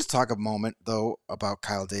 Can we just talk a moment, though, about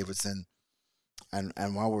Kyle Davidson?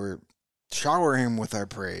 And while we're showering him with our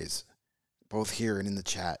praise, both here and in the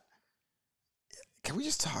chat, can we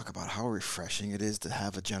just talk about how refreshing it is to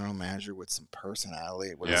have a general manager with some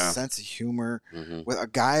personality, with a sense of humor, with a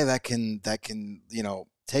guy that can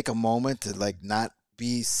take a moment to like not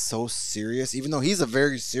be so serious, even though he's a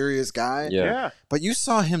very serious guy. Yeah. But you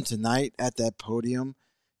saw him tonight at that podium,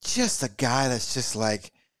 just a guy that's just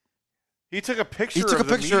like. He took a picture. He took a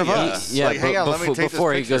picture of us. Like, hang on, let me take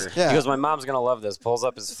before this picture. he goes, my mom's gonna love this. Pulls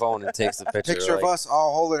up his phone and takes the picture. Picture of us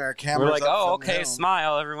all holding our cameras. We're like, up oh, from the okay, hill.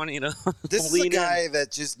 smile, everyone. This is a guy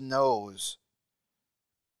that just knows.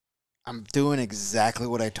 I'm doing exactly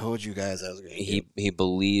what I told you guys I was going to do. He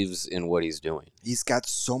believes in what he's doing. He's got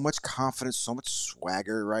so much confidence, so much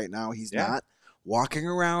swagger right now. He's not walking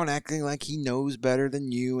around acting like he knows better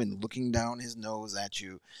than you and looking down his nose at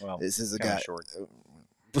you. Well, this is a guy. Short.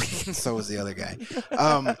 So is the other guy.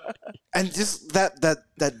 And just that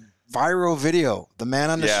viral video, the man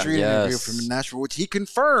on the street interview from Nashville, which he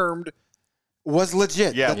confirmed was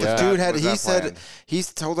legit. Yeah, that the dude had. He said planned?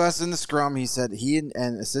 He's told us in the scrum. He said he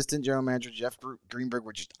and assistant general manager Jeff Greenberg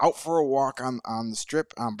were just out for a walk on the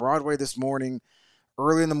strip on Broadway this morning.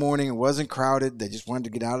 Early in the morning, it wasn't crowded. They just wanted to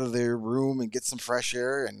get out of their room and get some fresh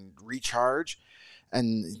air and recharge.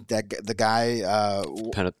 And the guy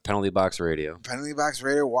Penalty Box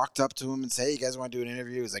Radio walked up to him and said, "Hey, you guys want to do an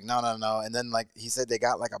interview?" He's like, "No." And then like he said, they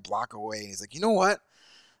got like a block away. And he's like, "You know what?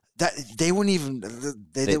 That they wouldn't even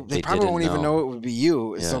they probably won't even know it would be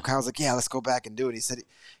you." Yeah. So Kyle's like, "Yeah, let's go back and do it." He said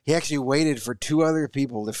he actually waited for 2 other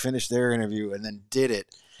people to finish their interview and then did it.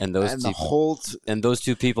 And those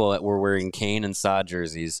two people that were wearing Kane and Saad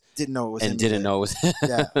jerseys didn't know it was him. And didn't know it was him.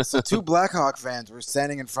 Yeah. So 2 Blackhawk fans were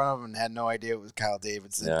standing in front of him and had no idea it was Kyle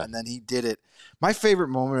Davidson. Yeah. And then he did it. My favorite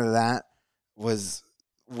moment of that was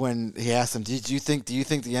when he asked him, do you think the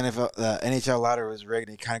NHL lottery was rigged?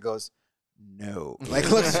 And he kind of goes, no. Like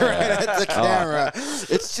looks right at the camera.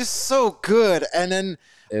 It's just so good. And then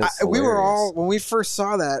we were all, when we first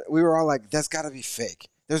saw that, we were all like, that's got to be fake.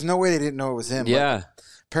 There's no way they didn't know it was him. Yeah. But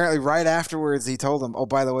apparently, right afterwards, he told them, "Oh,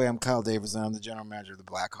 by the way, I'm Kyle Davidson. I'm the general manager of the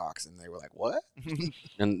Blackhawks." And they were like, "What?"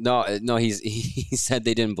 And no, he said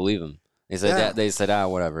they didn't believe him. They said they said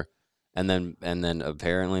whatever, and then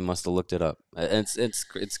apparently must have looked it up.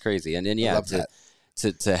 It's crazy. And then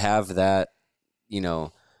to have that,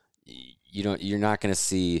 you're not going to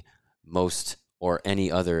see most or any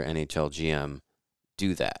other NHL GM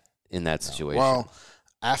do that in that situation. Well,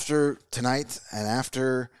 after tonight and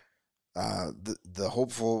after the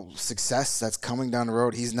hopeful success that's coming down the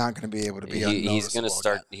road, he's not going to be able to be. He's going to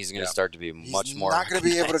start. He's going to start to be much more. Not going to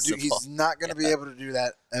be able to do. He's not going to be able to do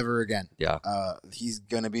that ever again. Yeah. He's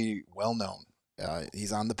going to be well known.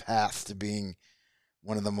 He's on the path to being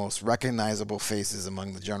one of the most recognizable faces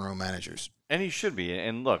among the general managers. And he should be.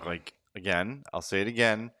 And look, like again, I'll say it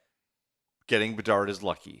again. Getting Bedard is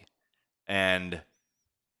lucky, and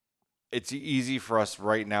it's easy for us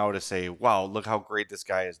right now to say, wow, look how great this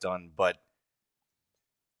guy has done. But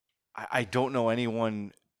I don't know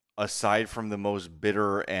anyone aside from the most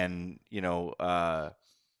bitter and,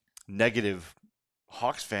 negative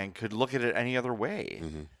Hawks fan could look at it any other way.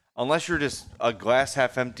 Mm-hmm. Unless you're just a glass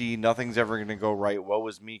half empty, nothing's ever going to go right, woe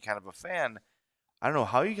is me kind of a fan. I don't know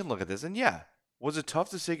how you can look at this. And yeah, was it tough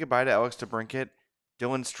to say goodbye to Alex DeBrincat,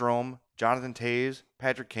 Dylan Strome, Jonathan Toews,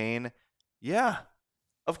 Patrick Kane? Yeah.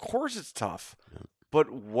 Of course it's tough,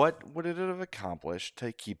 but what would it have accomplished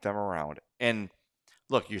to keep them around? And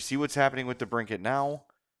look, you see what's happening with DeBrincat now.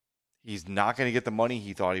 He's not going to get the money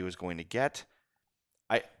he thought he was going to get.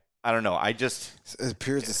 I don't know. It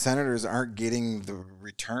appears the Senators aren't getting the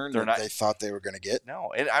return that they thought they were going to get.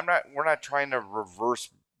 No, and we're not trying to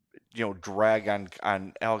reverse, drag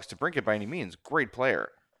on Alex DeBrincat by any means. Great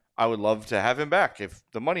player. I would love to have him back if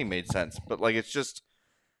the money made sense, but it's just.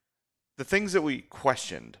 The things that we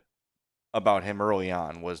questioned about him early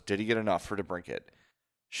on was, did he get enough for DeBrincat?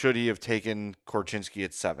 Should he have taken Korchinski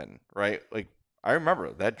at 7, right? Like, I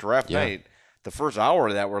remember that draft night, the first hour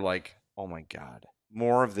of that, we're like, oh my God,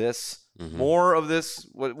 more of this,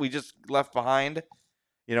 what we just left behind,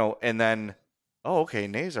 and then, oh, okay,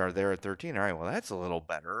 Nazar there at 13. All right, well, that's a little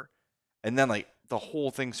better. And then, the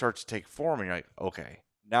whole thing starts to take form, and you're like, okay,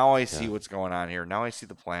 now I see what's going on here. Now I see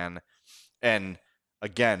the plan. And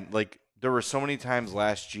again, there were so many times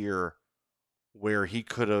last year where he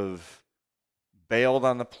could have bailed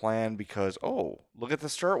on the plan because, oh, look at the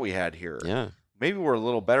start we had here. Yeah. Maybe we're a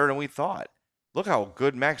little better than we thought. Look how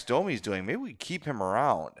good Max Domi's doing. Maybe we keep him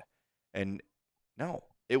around. And no,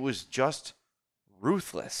 it was just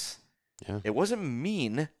ruthless. Yeah. It wasn't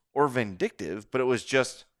mean or vindictive, but it was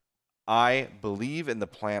just, I believe in the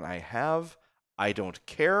plan I have. I don't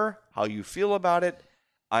care how you feel about it.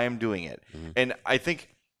 I am doing it. Mhm. And I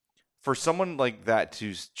think for someone like that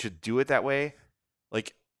to do it that way,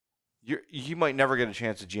 like you might never get a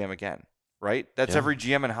chance to GM again, right? That's Yeah. every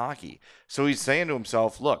GM in hockey. So he's saying to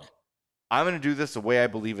himself, look, I'm going to do this the way I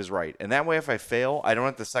believe is right. And that way, if I fail, I don't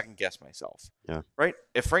have to second guess myself. Yeah. Right?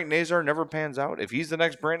 If Frank Nazar never pans out, if he's the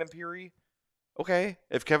next Brandon Peary, okay.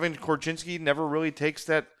 If Kevin Korchinski never really takes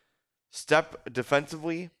that step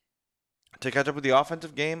defensively to catch up with the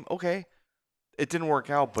offensive game, okay. It didn't work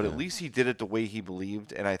out, but at least he did it the way he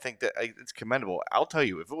believed. And I think that it's commendable. I'll tell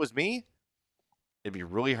you, if it was me, it'd be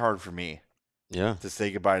really hard for me to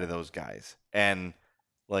say goodbye to those guys. And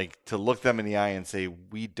like to look them in the eye and say,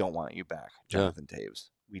 we don't want you back, Jonathan Taves.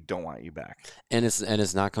 We don't want you back. And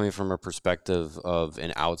it's not coming from a perspective of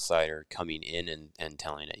an outsider coming in and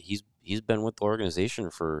telling it. He's been with the organization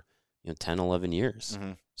for 10, 11 years.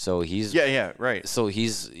 Mm-hmm. So he's right. So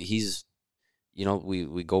he's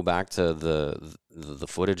we go back to the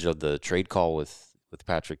footage of the trade call with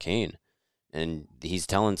Patrick Kane, and he's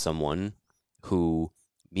telling someone who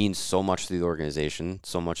means so much to the organization,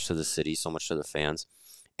 so much to the city, so much to the fans,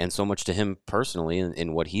 and so much to him personally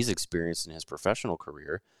in what he's experienced in his professional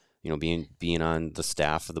career, being on the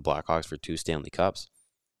staff of the Blackhawks for 2 Stanley Cups,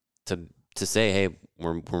 to say, hey,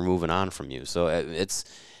 we're moving on from you. So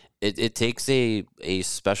it takes a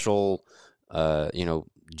special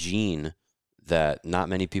gene that not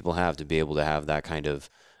many people have to be able to have that kind of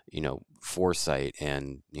foresight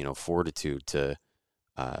and fortitude to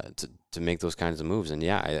make those kinds of moves. And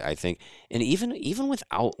I think, and even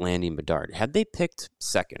without landing Bedard, had they picked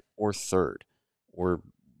second or third or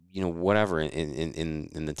whatever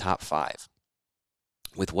in the top 5,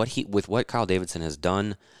 with what Kyle Davidson has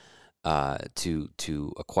done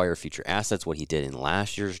to acquire future assets, what he did in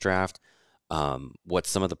last year's draft, what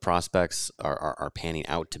some of the prospects are panning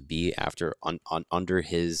out to be after under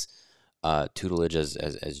his tutelage as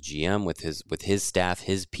GM, with his staff,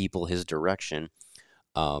 his people, his direction.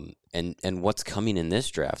 And what's coming in this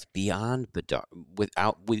draft beyond Bedard,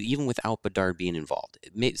 even without Bedard being involved.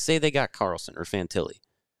 Say they got Carlson or Fantilli,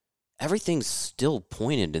 everything's still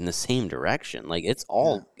pointed in the same direction. Like it's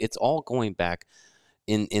all going back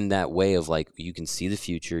in that way of like, you can see the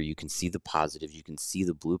future, you can see the positive, you can see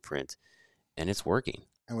the blueprint, and it's working.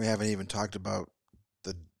 And we haven't even talked about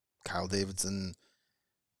the Kyle Davidson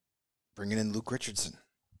bringing in Luke Richardson.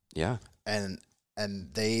 Yeah, and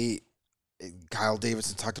Kyle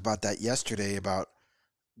Davidson talked about that yesterday, about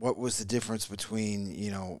what was the difference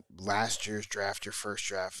between, last year's draft, your first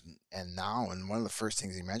draft, and now. And one of the first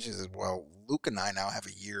things he mentions is, well, Luke and I now have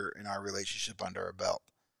a year in our relationship under our belt,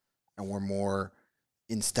 and we're more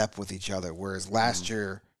in step with each other. Whereas last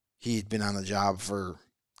year, he had been on the job for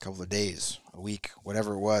a couple of days, a week,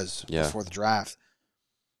 whatever it was, before the draft.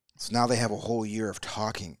 So now they have a whole year of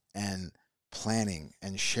talking and planning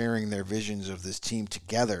and sharing their visions of this team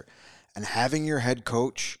together. And having your head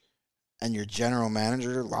coach and your general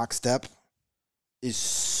manager lockstep is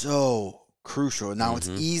so crucial. Now, it's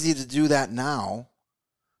easy to do that now,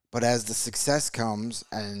 but as the success comes,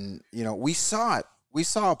 and, we saw it. We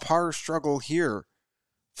saw a power struggle here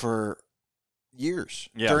for years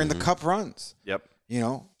during the cup runs. Yep.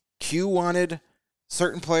 Q wanted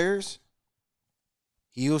certain players.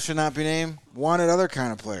 He who should not be named wanted other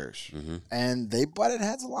kind of players. And they butted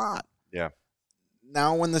heads a lot. Yeah.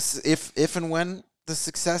 Now, when if and when the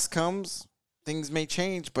success comes, things may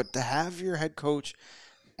change. But to have your head coach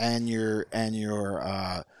and your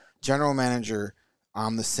general manager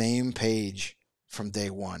on the same page from day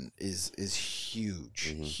one is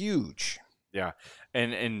huge, huge. Yeah,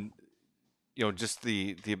 and just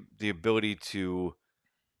the ability to,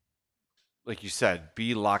 like you said,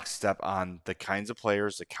 be lockstep on the kinds of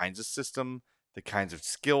players, the kinds of system, the kinds of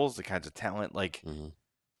skills, the kinds of talent. Like,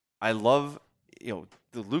 I love.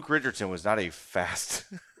 The Luke Richardson was not a fast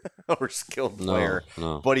or skilled player,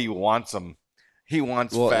 but he wants them. He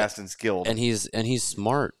wants fast and skilled, and he's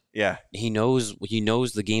smart. Yeah, he knows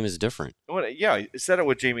the game is different. Yeah, I said it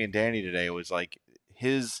with Jamie and Danny today. It was like he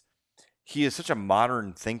is such a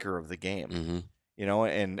modern thinker of the game,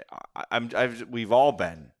 and we've all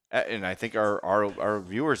been, and I think our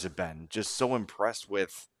viewers have been just so impressed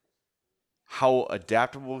with how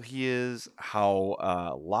adaptable he is,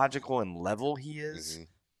 how logical and level he is.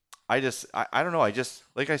 I don't know. I just,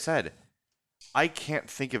 like I said, I can't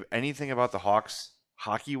think of anything about the Hawks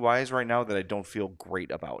hockey-wise right now that I don't feel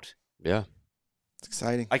great about. Yeah. It's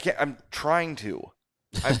exciting. I'm trying to.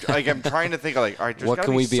 I'm trying to think of, like, all right, there's What gotta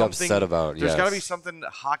can be we be something, upset about? There's got to be Yes. something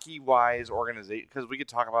hockey-wise organization, because we could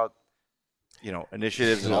talk about,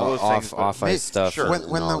 initiatives and all those things. but- Off ice stuff. Sure.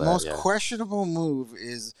 and When all the that, most yeah. questionable move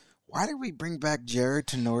is, why did we bring back Jared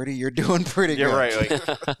Tenorti? You're doing pretty Yeah, good. right.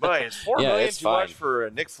 Like, but it's $4 Yeah, million it's too much fine. for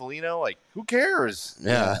Nick Foligno. Like, who cares?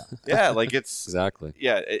 Yeah. Yeah, like it's Exactly.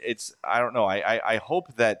 yeah, it's I don't know. I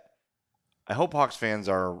hope Hawks fans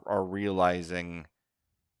are realizing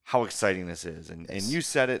how exciting this is. And you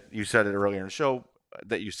said it earlier in the show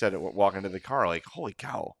that you said it walking into the car, like, holy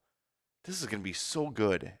cow, this is gonna be so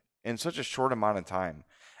good in such a short amount of time.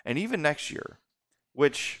 And even next year,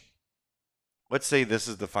 which, let's say this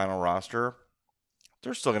is the final roster,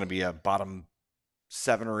 there's still gonna be a bottom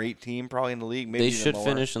 7 or 8 team probably in the league. Maybe They even should lower.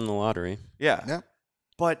 finish in the lottery. Yeah. Yeah.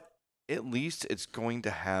 But at least it's going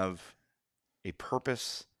to have a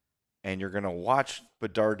purpose, and you're going to watch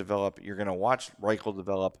Bedard develop. You're going to watch Reichel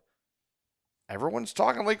develop. Everyone's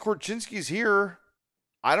talking like Korchinski's here.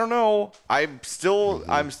 I don't know. I'm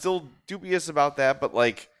still dubious about that, but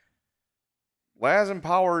like Laz and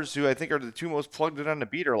Powers, who I think are the two most plugged in on the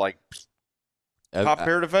beat, are like top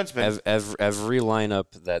pair defensemen. Every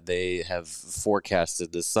lineup that they have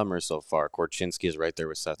forecasted this summer so far, Korchinski is right there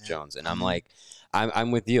with Seth Jones, and I'm like, I'm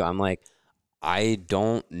with you. I'm like, I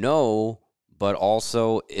don't know, but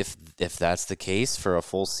also if that's the case for a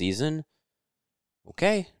full season,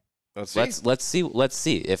 okay, Let's see. let's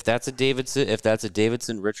see if that's a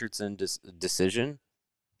Davidson Richardson decision.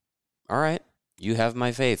 All right, you have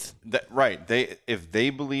my faith. Right. If they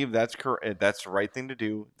believe that's correct, that's the right thing to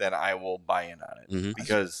do, then I will buy in on it Mhm.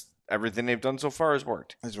 because everything they've done so far has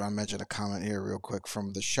worked. I just want to mention a comment here real quick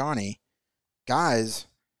from the Shawnee. Guys,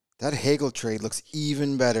 that Hagel trade looks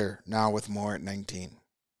even better now with Moore at 19.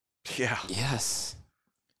 Yeah. Yes.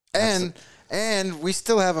 And we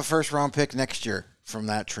still have a first round pick next year from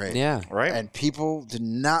that trade. Yeah. Right. And people did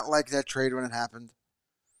not like that trade when it happened.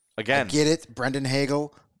 Again. I get it. Brendan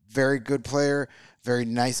Hagel, very good player, very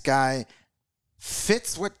nice guy.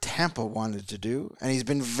 Fits what Tampa wanted to do, and he's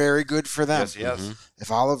been very good for them. Yes, yes. Mm-hmm.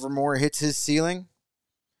 If Oliver Moore hits his ceiling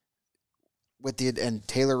and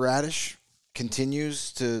Taylor Radish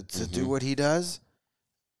continues to do what he does,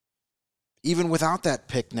 even without that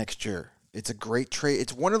pick next year, it's a great trade.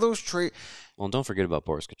 It's one of those trade. Well, don't forget about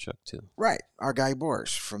Boris Kachuk too. Right, our guy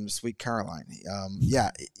Boris from Sweet Caroline.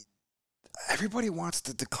 Everybody wants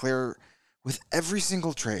to declare with every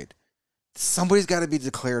single trade. Somebody's got to be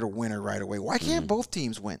declared a winner right away. Why can't both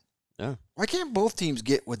teams win? Yeah. Why can't both teams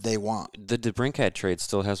get what they want? The DeBrincat trade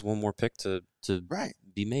still has one more pick to Right.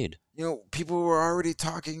 be made. You know, people were already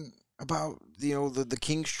talking about the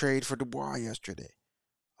Kings trade for Dubois yesterday.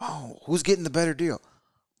 Oh, who's getting the better deal?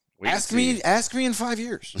 Ask me in 5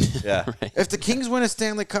 years. Yeah. Right. If the Kings win a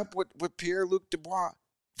Stanley Cup with Pierre-Luc Dubois,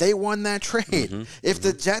 they won that trade. If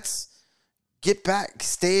the Jets get back,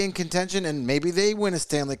 stay in contention, and maybe they win a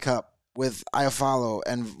Stanley Cup with Iafallo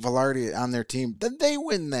and Velarde on their team, then they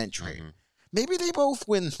win that trade. Maybe they both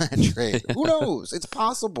win that trade. Who knows? It's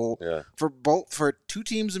possible for two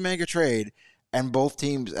teams to make a trade, and both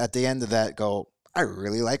teams at the end of that go, I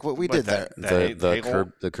really like what we did there.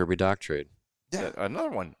 The Kirby Doc trade. Yeah.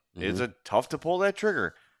 Another one. Is it tough to pull that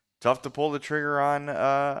trigger? Tough to pull the trigger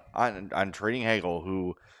on trading Hagel,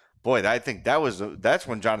 who, boy, I think that's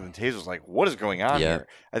when Jonathan Toews was like, what is going on here?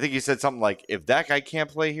 I think he said something like, if that guy can't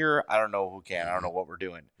play here, I don't know who can. I don't know what we're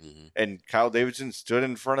doing. And Kyle Davidson stood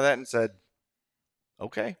in front of that and said,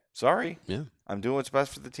 okay, sorry. Yeah. I'm doing what's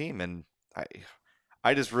best for the team. And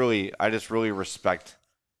I just really respect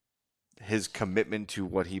his commitment to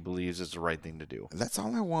what he believes is the right thing to do. That's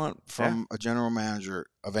all I want from a general manager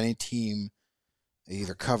of any team,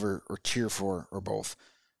 either cover or cheer for or both.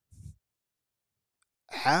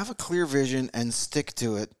 Have a clear vision and stick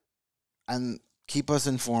to it and keep us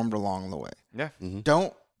informed along the way. Yeah.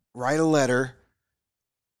 Don't write a letter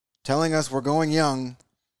telling us we're going young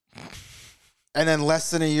and then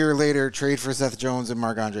less than a year later trade for Seth Jones and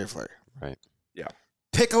Marc-Andre Fleury. Right. Yeah.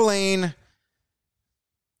 Pick a lane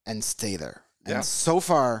and stay there. And so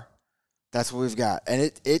far, that's what we've got.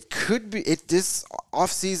 And it could be this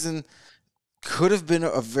offseason could have been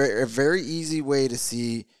a very easy way to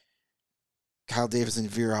see Kyle Davidson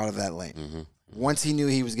veer out of that lane. Once he knew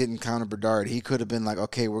he was getting Connor Bedard, he could have been like,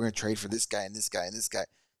 okay, we're going to trade for this guy and this guy and this guy.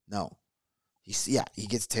 No. He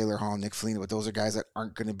gets Taylor Hall and Nick Foligno, but those are guys that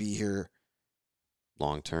aren't going to be here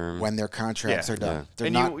long term when their contracts are done.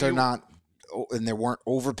 Yeah. They're not, and there weren't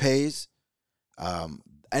overpays.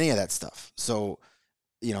 Any of that stuff. So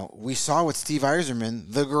we saw with Steve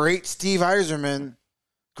Yzerman, the great Steve Yzerman,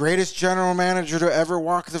 greatest general manager to ever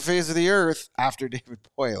walk the face of the earth after David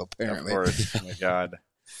Boyle, apparently. Of course. Oh, my God.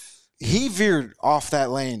 He veered off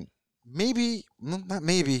that lane.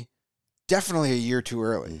 Definitely a year too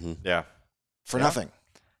early. Mm-hmm. Yeah. For nothing.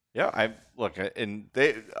 Yeah,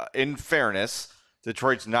 in fairness,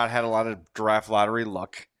 Detroit's not had a lot of draft lottery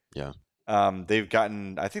luck. Yeah.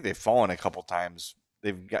 They've fallen a couple times.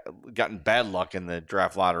 They've gotten bad luck in the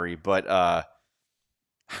draft lottery, but I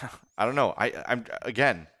don't know. I'm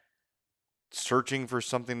again searching for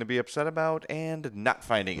something to be upset about and not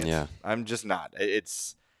finding it. Yeah. I'm just not.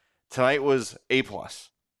 Tonight was A+.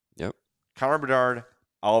 Yep. Connor Bedard,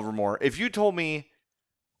 Oliver Moore. If you told me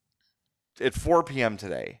at 4 p.m.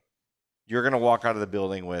 today you're going to walk out of the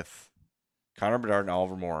building with Connor Bedard and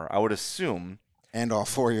Oliver Moore, I would assume, and all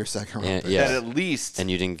 4 of your second round picks, that at least and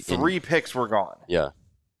you didn't, 3 picks were gone. Yeah.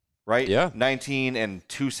 Right? Yeah. 19 and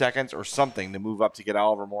 2 seconds or something to move up to get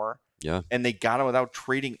Oliver Moore. Yeah. And they got him without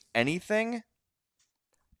trading anything.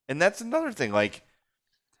 And that's another thing. Like,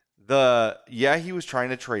 he was trying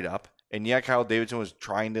to trade up. And Kyle Davidson was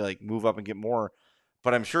trying to move up and get more.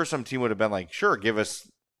 But I'm sure some team would have been like, sure, give us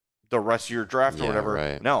the rest of your draft or whatever.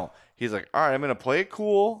 Right. No. He's like, all right, I'm going to play it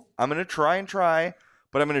cool. I'm going to try,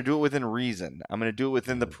 but I'm going to do it within reason. I'm going to do it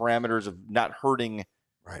within the parameters of not hurting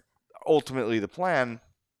ultimately the plan.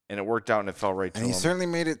 And it worked out and it fell right to him. And he certainly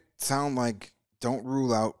made it sound like don't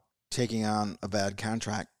rule out taking on a bad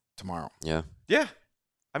contract tomorrow. Yeah. Yeah.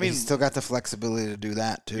 I mean, he's still got the flexibility to do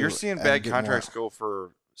that too. You're seeing bad contracts go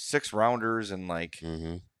for 6 rounders and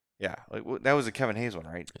that was a Kevin Hayes one,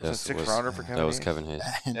 right? Yes, it was a 6-rounder for Kevin Hayes? That was Kevin Hayes.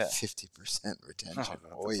 And 50% retention.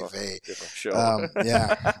 Oy vey. Different show.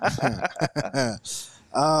 Yeah.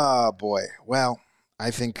 Oh, boy. Well,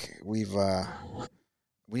 I think we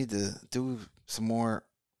need to do some more,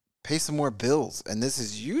 pay some more bills. And this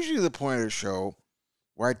is usually the point of the show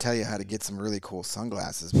where I tell you how to get some really cool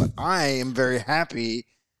sunglasses. But I am very happy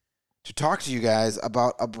to talk to you guys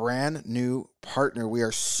about a brand new partner. We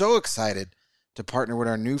are so excited to partner with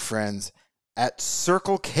our new friends at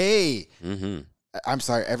Circle K. Mm-hmm. I'm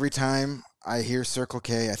sorry, every time I hear Circle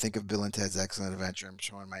K, I think of Bill and Ted's Excellent Adventure. I'm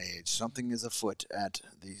showing my age. Something is afoot at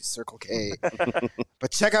the Circle K.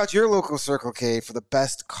 But check out your local Circle K for the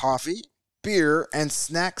best coffee, beer, and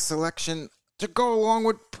snack selection to go along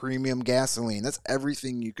with premium gasoline. That's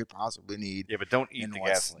everything you could possibly need. Yeah, but don't eat the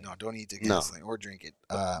gasoline. No, don't eat the gasoline or drink it.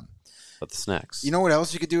 But the snacks. You know what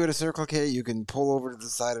else you could do at a Circle K? You can pull over to the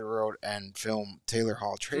side of the road and film Taylor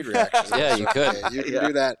Hall trade reactions. Yeah, you could. You can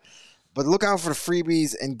do that. But look out for the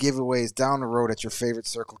freebies and giveaways down the road at your favorite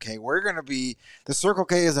Circle K. The Circle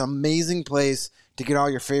K is an amazing place to get all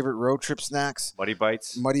your favorite road trip snacks. Muddy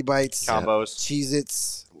Bites. Combos.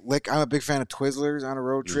 Cheez-Its. I'm a big fan of Twizzlers on a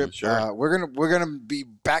road trip. Sure. We're gonna be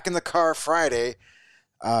back in the car Friday.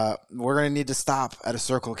 We're going to need to stop at a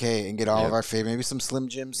Circle K and get all of our favorite, maybe some Slim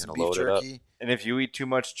Jims, some beef jerky. And if you eat too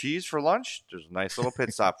much cheese for lunch, there's a nice little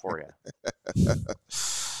pit stop for you.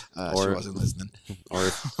 She wasn't listening.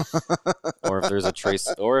 Or if there's a trace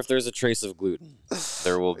of gluten,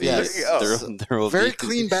 there will be there will very be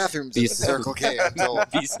clean bathrooms at Circle K. I'm told.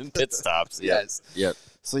 Be some pit stops. Yes. Yep.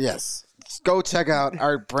 So yes, go check out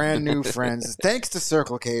our brand new friends. Thanks to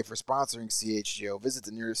Circle K for sponsoring CHGO. Visit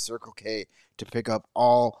the nearest Circle K to pick up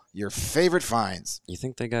all your favorite finds. You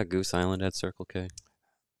think they got Goose Island at Circle K?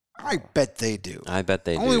 I bet they do. I bet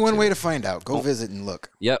they do. Only one way to find out. Go visit and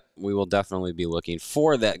look. Yep, we will definitely be looking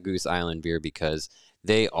for that Goose Island beer because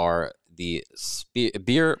they are the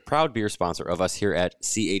proud beer sponsor of us here at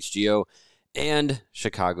CHGO and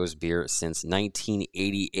Chicago's beer since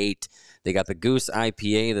 1988. They got the Goose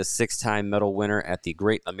IPA, the 6-time medal winner at the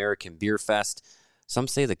Great American Beer Fest. Some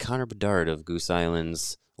say the Connor Bedard of Goose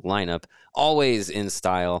Island's lineup, always in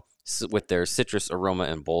style with their citrus aroma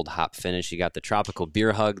and bold hop finish. You got the Tropical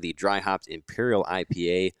Beer Hug, the dry hopped Imperial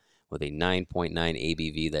IPA with a 9.9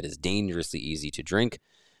 ABV that is dangerously easy to drink.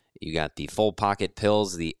 You got the Full Pocket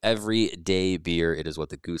Pills, the everyday beer. It is what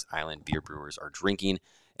the Goose Island beer brewers are drinking.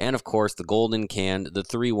 And, of course, the Golden Can, the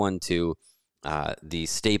 312, the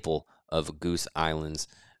staple of Goose Island's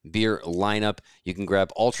beer lineup. You can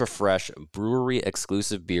grab ultra-fresh,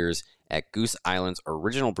 brewery-exclusive beers at Goose Island's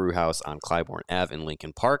original brew house on Clybourne Ave in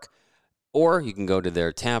Lincoln Park. Or you can go to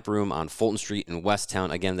their tap room on Fulton Street in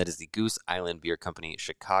Westtown. Again, that is the Goose Island Beer Company,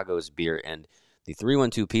 Chicago's beer. And the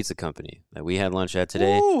 312 Pizza Company that we had lunch at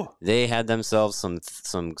today, they had themselves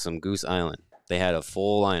some Goose Island. They had a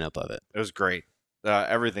full lineup of it. It was great.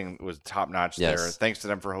 Everything was top-notch there. Thanks to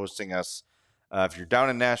them for hosting us. If you're down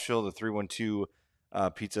in Nashville, the 312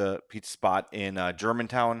 pizza spot in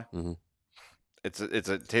Germantown, Mm-hmm.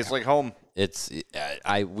 it tastes like home.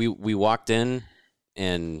 We walked in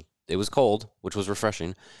and it was cold, which was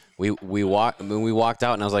refreshing. We walked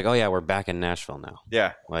out and I was like, oh yeah, we're back in Nashville now.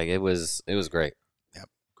 Yeah. Like it was great. Yep.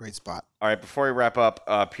 Great spot. All right, before we wrap up,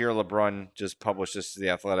 Pierre LeBrun just published this to The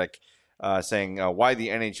Athletic, saying why the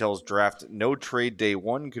NHL's draft no trade day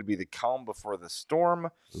one could be the calm before the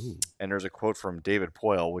storm. Ooh. And there's a quote from David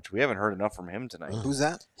Poyle, which we haven't heard enough from him tonight. Who's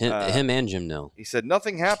that? Him and Jim Nill. He said,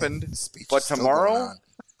 nothing happened, The speech but is still going tomorrow on.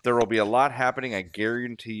 there will be a lot happening. I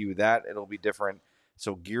guarantee you that. It'll be different.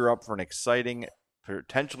 So gear up for an exciting,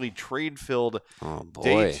 potentially trade-filled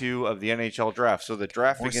day 2 of the NHL draft. So the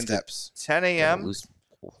draft More begins steps. at 10 a.m.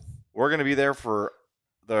 We're going to be there for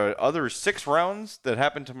the other 6 rounds that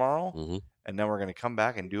happen tomorrow. Mm-hmm. And then we're going to come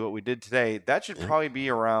back and do what we did today. That should probably be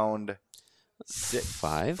around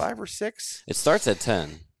 5 or 6. It starts at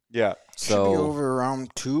 10. Yeah. Should be So over around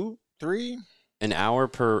 2, 3. an hour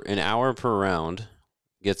per round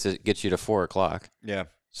gets you to 4 o'clock. Yeah.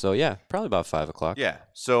 So yeah, probably about 5 o'clock. Yeah.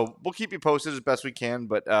 So we'll keep you posted as best we can,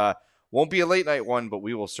 but won't be a late night one, but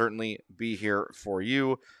we will certainly be here for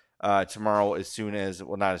you tomorrow as soon as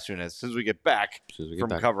we get back from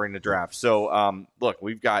covering the draft. So look,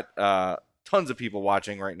 we've got tons of people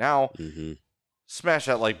watching right now. Mm-hmm. Smash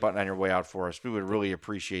that like button on your way out for us. We would really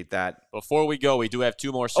appreciate that. Before we go, we do have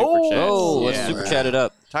 2 more super chats. Oh, let's Yeah. super chat it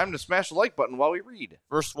up. Time to smash the like button while we read.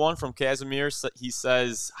 First one from Casimir. He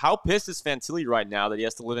says, how pissed is Fantilli right now that he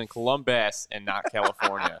has to live in Columbus and not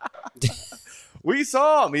California? We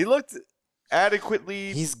saw him. He looked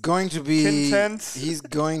adequately He's going to be content. He's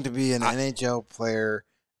going to be an NHL player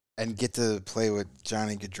and get to play with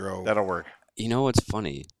Johnny Gaudreau. That'll work. You know what's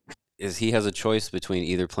funny is he has a choice between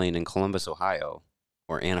either playing in Columbus, Ohio,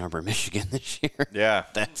 or Ann Arbor, Michigan this year. Yeah.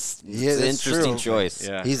 That's Yeah, an that's interesting true. choice.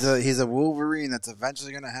 Yeah. He's a Wolverine that's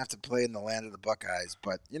eventually going to have to play in the land of the Buckeyes.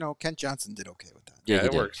 But, Kent Johnson did okay with that. Yeah, he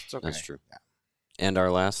it did. works. It's okay. That's true. Yeah. And our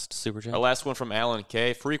last super chat? Our last one from Alan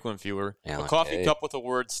K., frequent viewer. Alan a coffee K. cup with the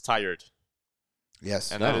words tired.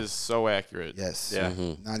 Yes. And that is so accurate. Yes. Yeah.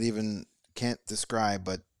 Mm-hmm. Not even, can't describe,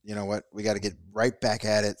 but you know what? We got to get right back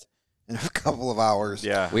at it in a couple of hours.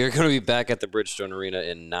 Yeah. We are going to be back at the Bridgestone Arena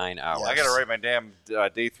in 9 hours. I got to write my damn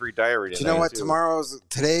day 3 diary Do tonight. you know what? too.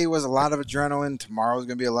 Today was a lot of adrenaline. Tomorrow's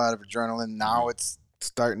going to be a lot of adrenaline. Now it's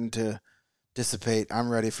starting to dissipate. I'm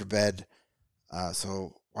ready for bed.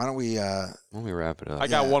 So why don't we wrap it up? I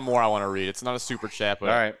got one more I want to read. It's not a super chat, but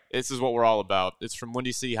All right. this is what we're all about. It's from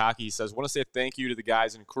Windy City Hockey. He says, want to say thank you to the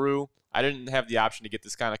guys and crew. I didn't have the option to get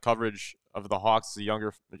this kind of coverage of the Hawks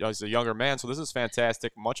as a younger man, so this is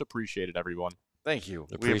fantastic. Much appreciated, everyone. Thank you.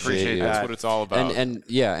 We Appreciate appreciate you. that. That's what it's all about. And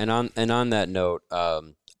on that note,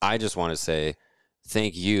 I just want to say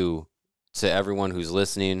thank you to everyone who's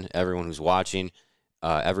listening, everyone who's watching,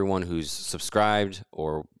 everyone who's subscribed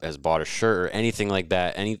or has bought a shirt or anything like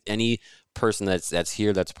that. Any person that's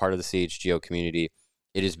here that's part of the CHGO community,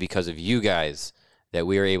 it is because of you guys that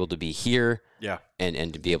we are able to be here. Yeah.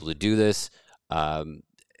 And to be able to do this.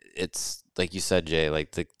 It's like you said, Jay.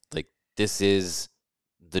 Like this is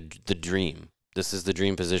the dream. This is the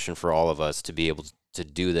dream position for all of us to be able to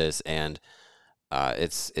do this, and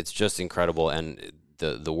it's just incredible. And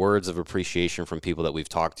the words of appreciation from people that we've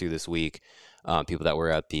talked to this week, people that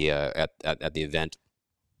were at the event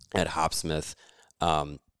at Hopsmith,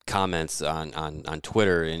 comments on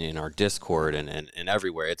Twitter and in our Discord and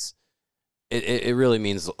everywhere. It really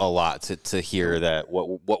means a lot to hear that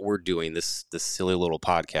what we're doing, this silly little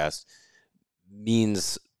podcast,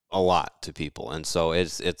 means a lot to people, and so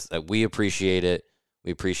it's we appreciate it.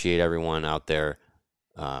 We appreciate everyone out there.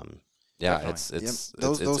 It's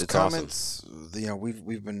those it's comments. Awesome.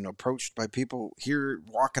 We've been approached by people here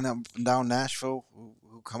walking up and down Nashville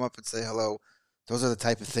who come up and say hello. Those are the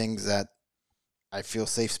type of things that I feel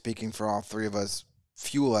safe speaking for all three of us,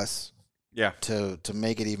 fuel us. Yeah. To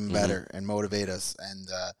make it even better and motivate us. And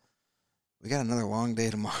we got another long day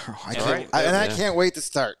tomorrow. I can't wait to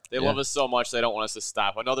start. They love us so much they don't want us to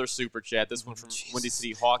stop. Another super chat. This one from Windy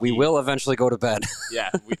City Hockey. We will eventually go to bed. Yeah,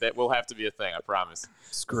 that will have to be a thing. I promise.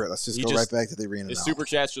 Screw it. Let's just go right back to the arena. His now. super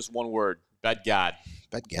chat's just one word: Bed God.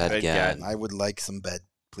 Bed God. Bed God. I would like some bed,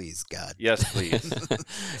 please, God. Yes, please.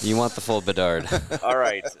 You want the full Bedard. All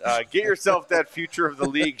right. Get yourself that Future of the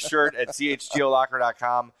League shirt at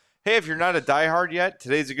chgolocker.com. Hey, if you're not a diehard yet,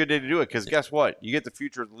 today's a good day to do it because guess what? You get the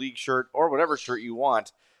Future of the League shirt or whatever shirt you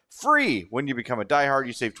want free when you become a diehard.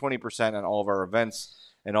 You save 20% on all of our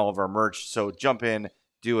events and all of our merch. So jump in,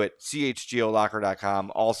 do it.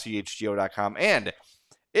 chgolocker.com, allchgo.com. And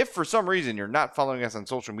if for some reason you're not following us on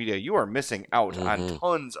social media, you are missing out on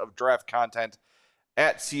tons of draft content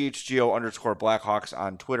at CHGO_Blackhawks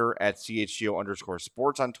on Twitter, at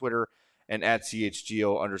CHGO_sports on Twitter, and at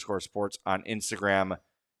CHGO_sports on Instagram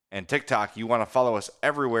and TikTok. You want to follow us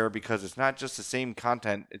everywhere because it's not just the same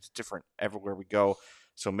content. It's different everywhere we go.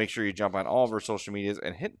 So make sure you jump on all of our social medias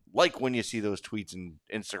and hit like when you see those tweets and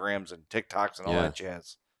Instagrams and TikToks and all that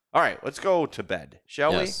jazz. All right, let's go to bed,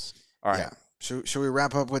 shall we? All right. Yeah. Should we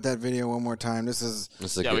wrap up with that video one more time? This is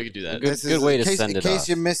we could do that. Good way to send it off. In case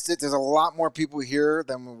you missed it, there's a lot more people here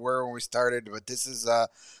than we were when we started, but this is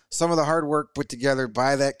some of the hard work put together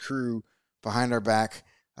by that crew behind our backs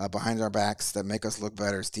that make us look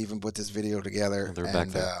better. Steven put this video together. They're back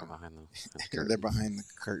there behind they're behind the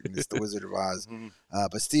curtain. It's the Wizard of Oz.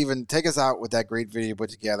 But Steven, take us out with that great video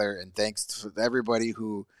put together, and thanks to everybody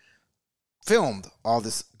who filmed all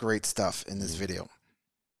this great stuff in this video.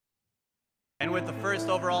 And with the first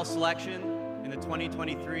overall selection in the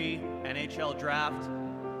 2023 NHL Draft,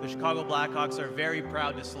 the Chicago Blackhawks are very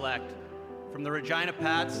proud to select from the Regina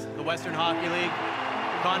Pats, the Western Hockey League,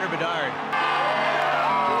 Connor Bedard.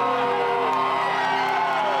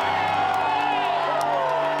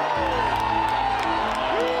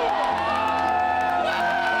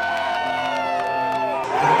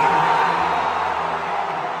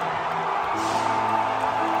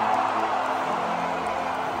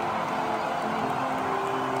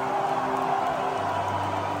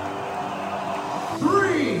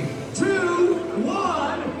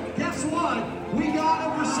 Guess what? We got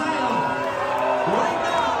it for sale. Right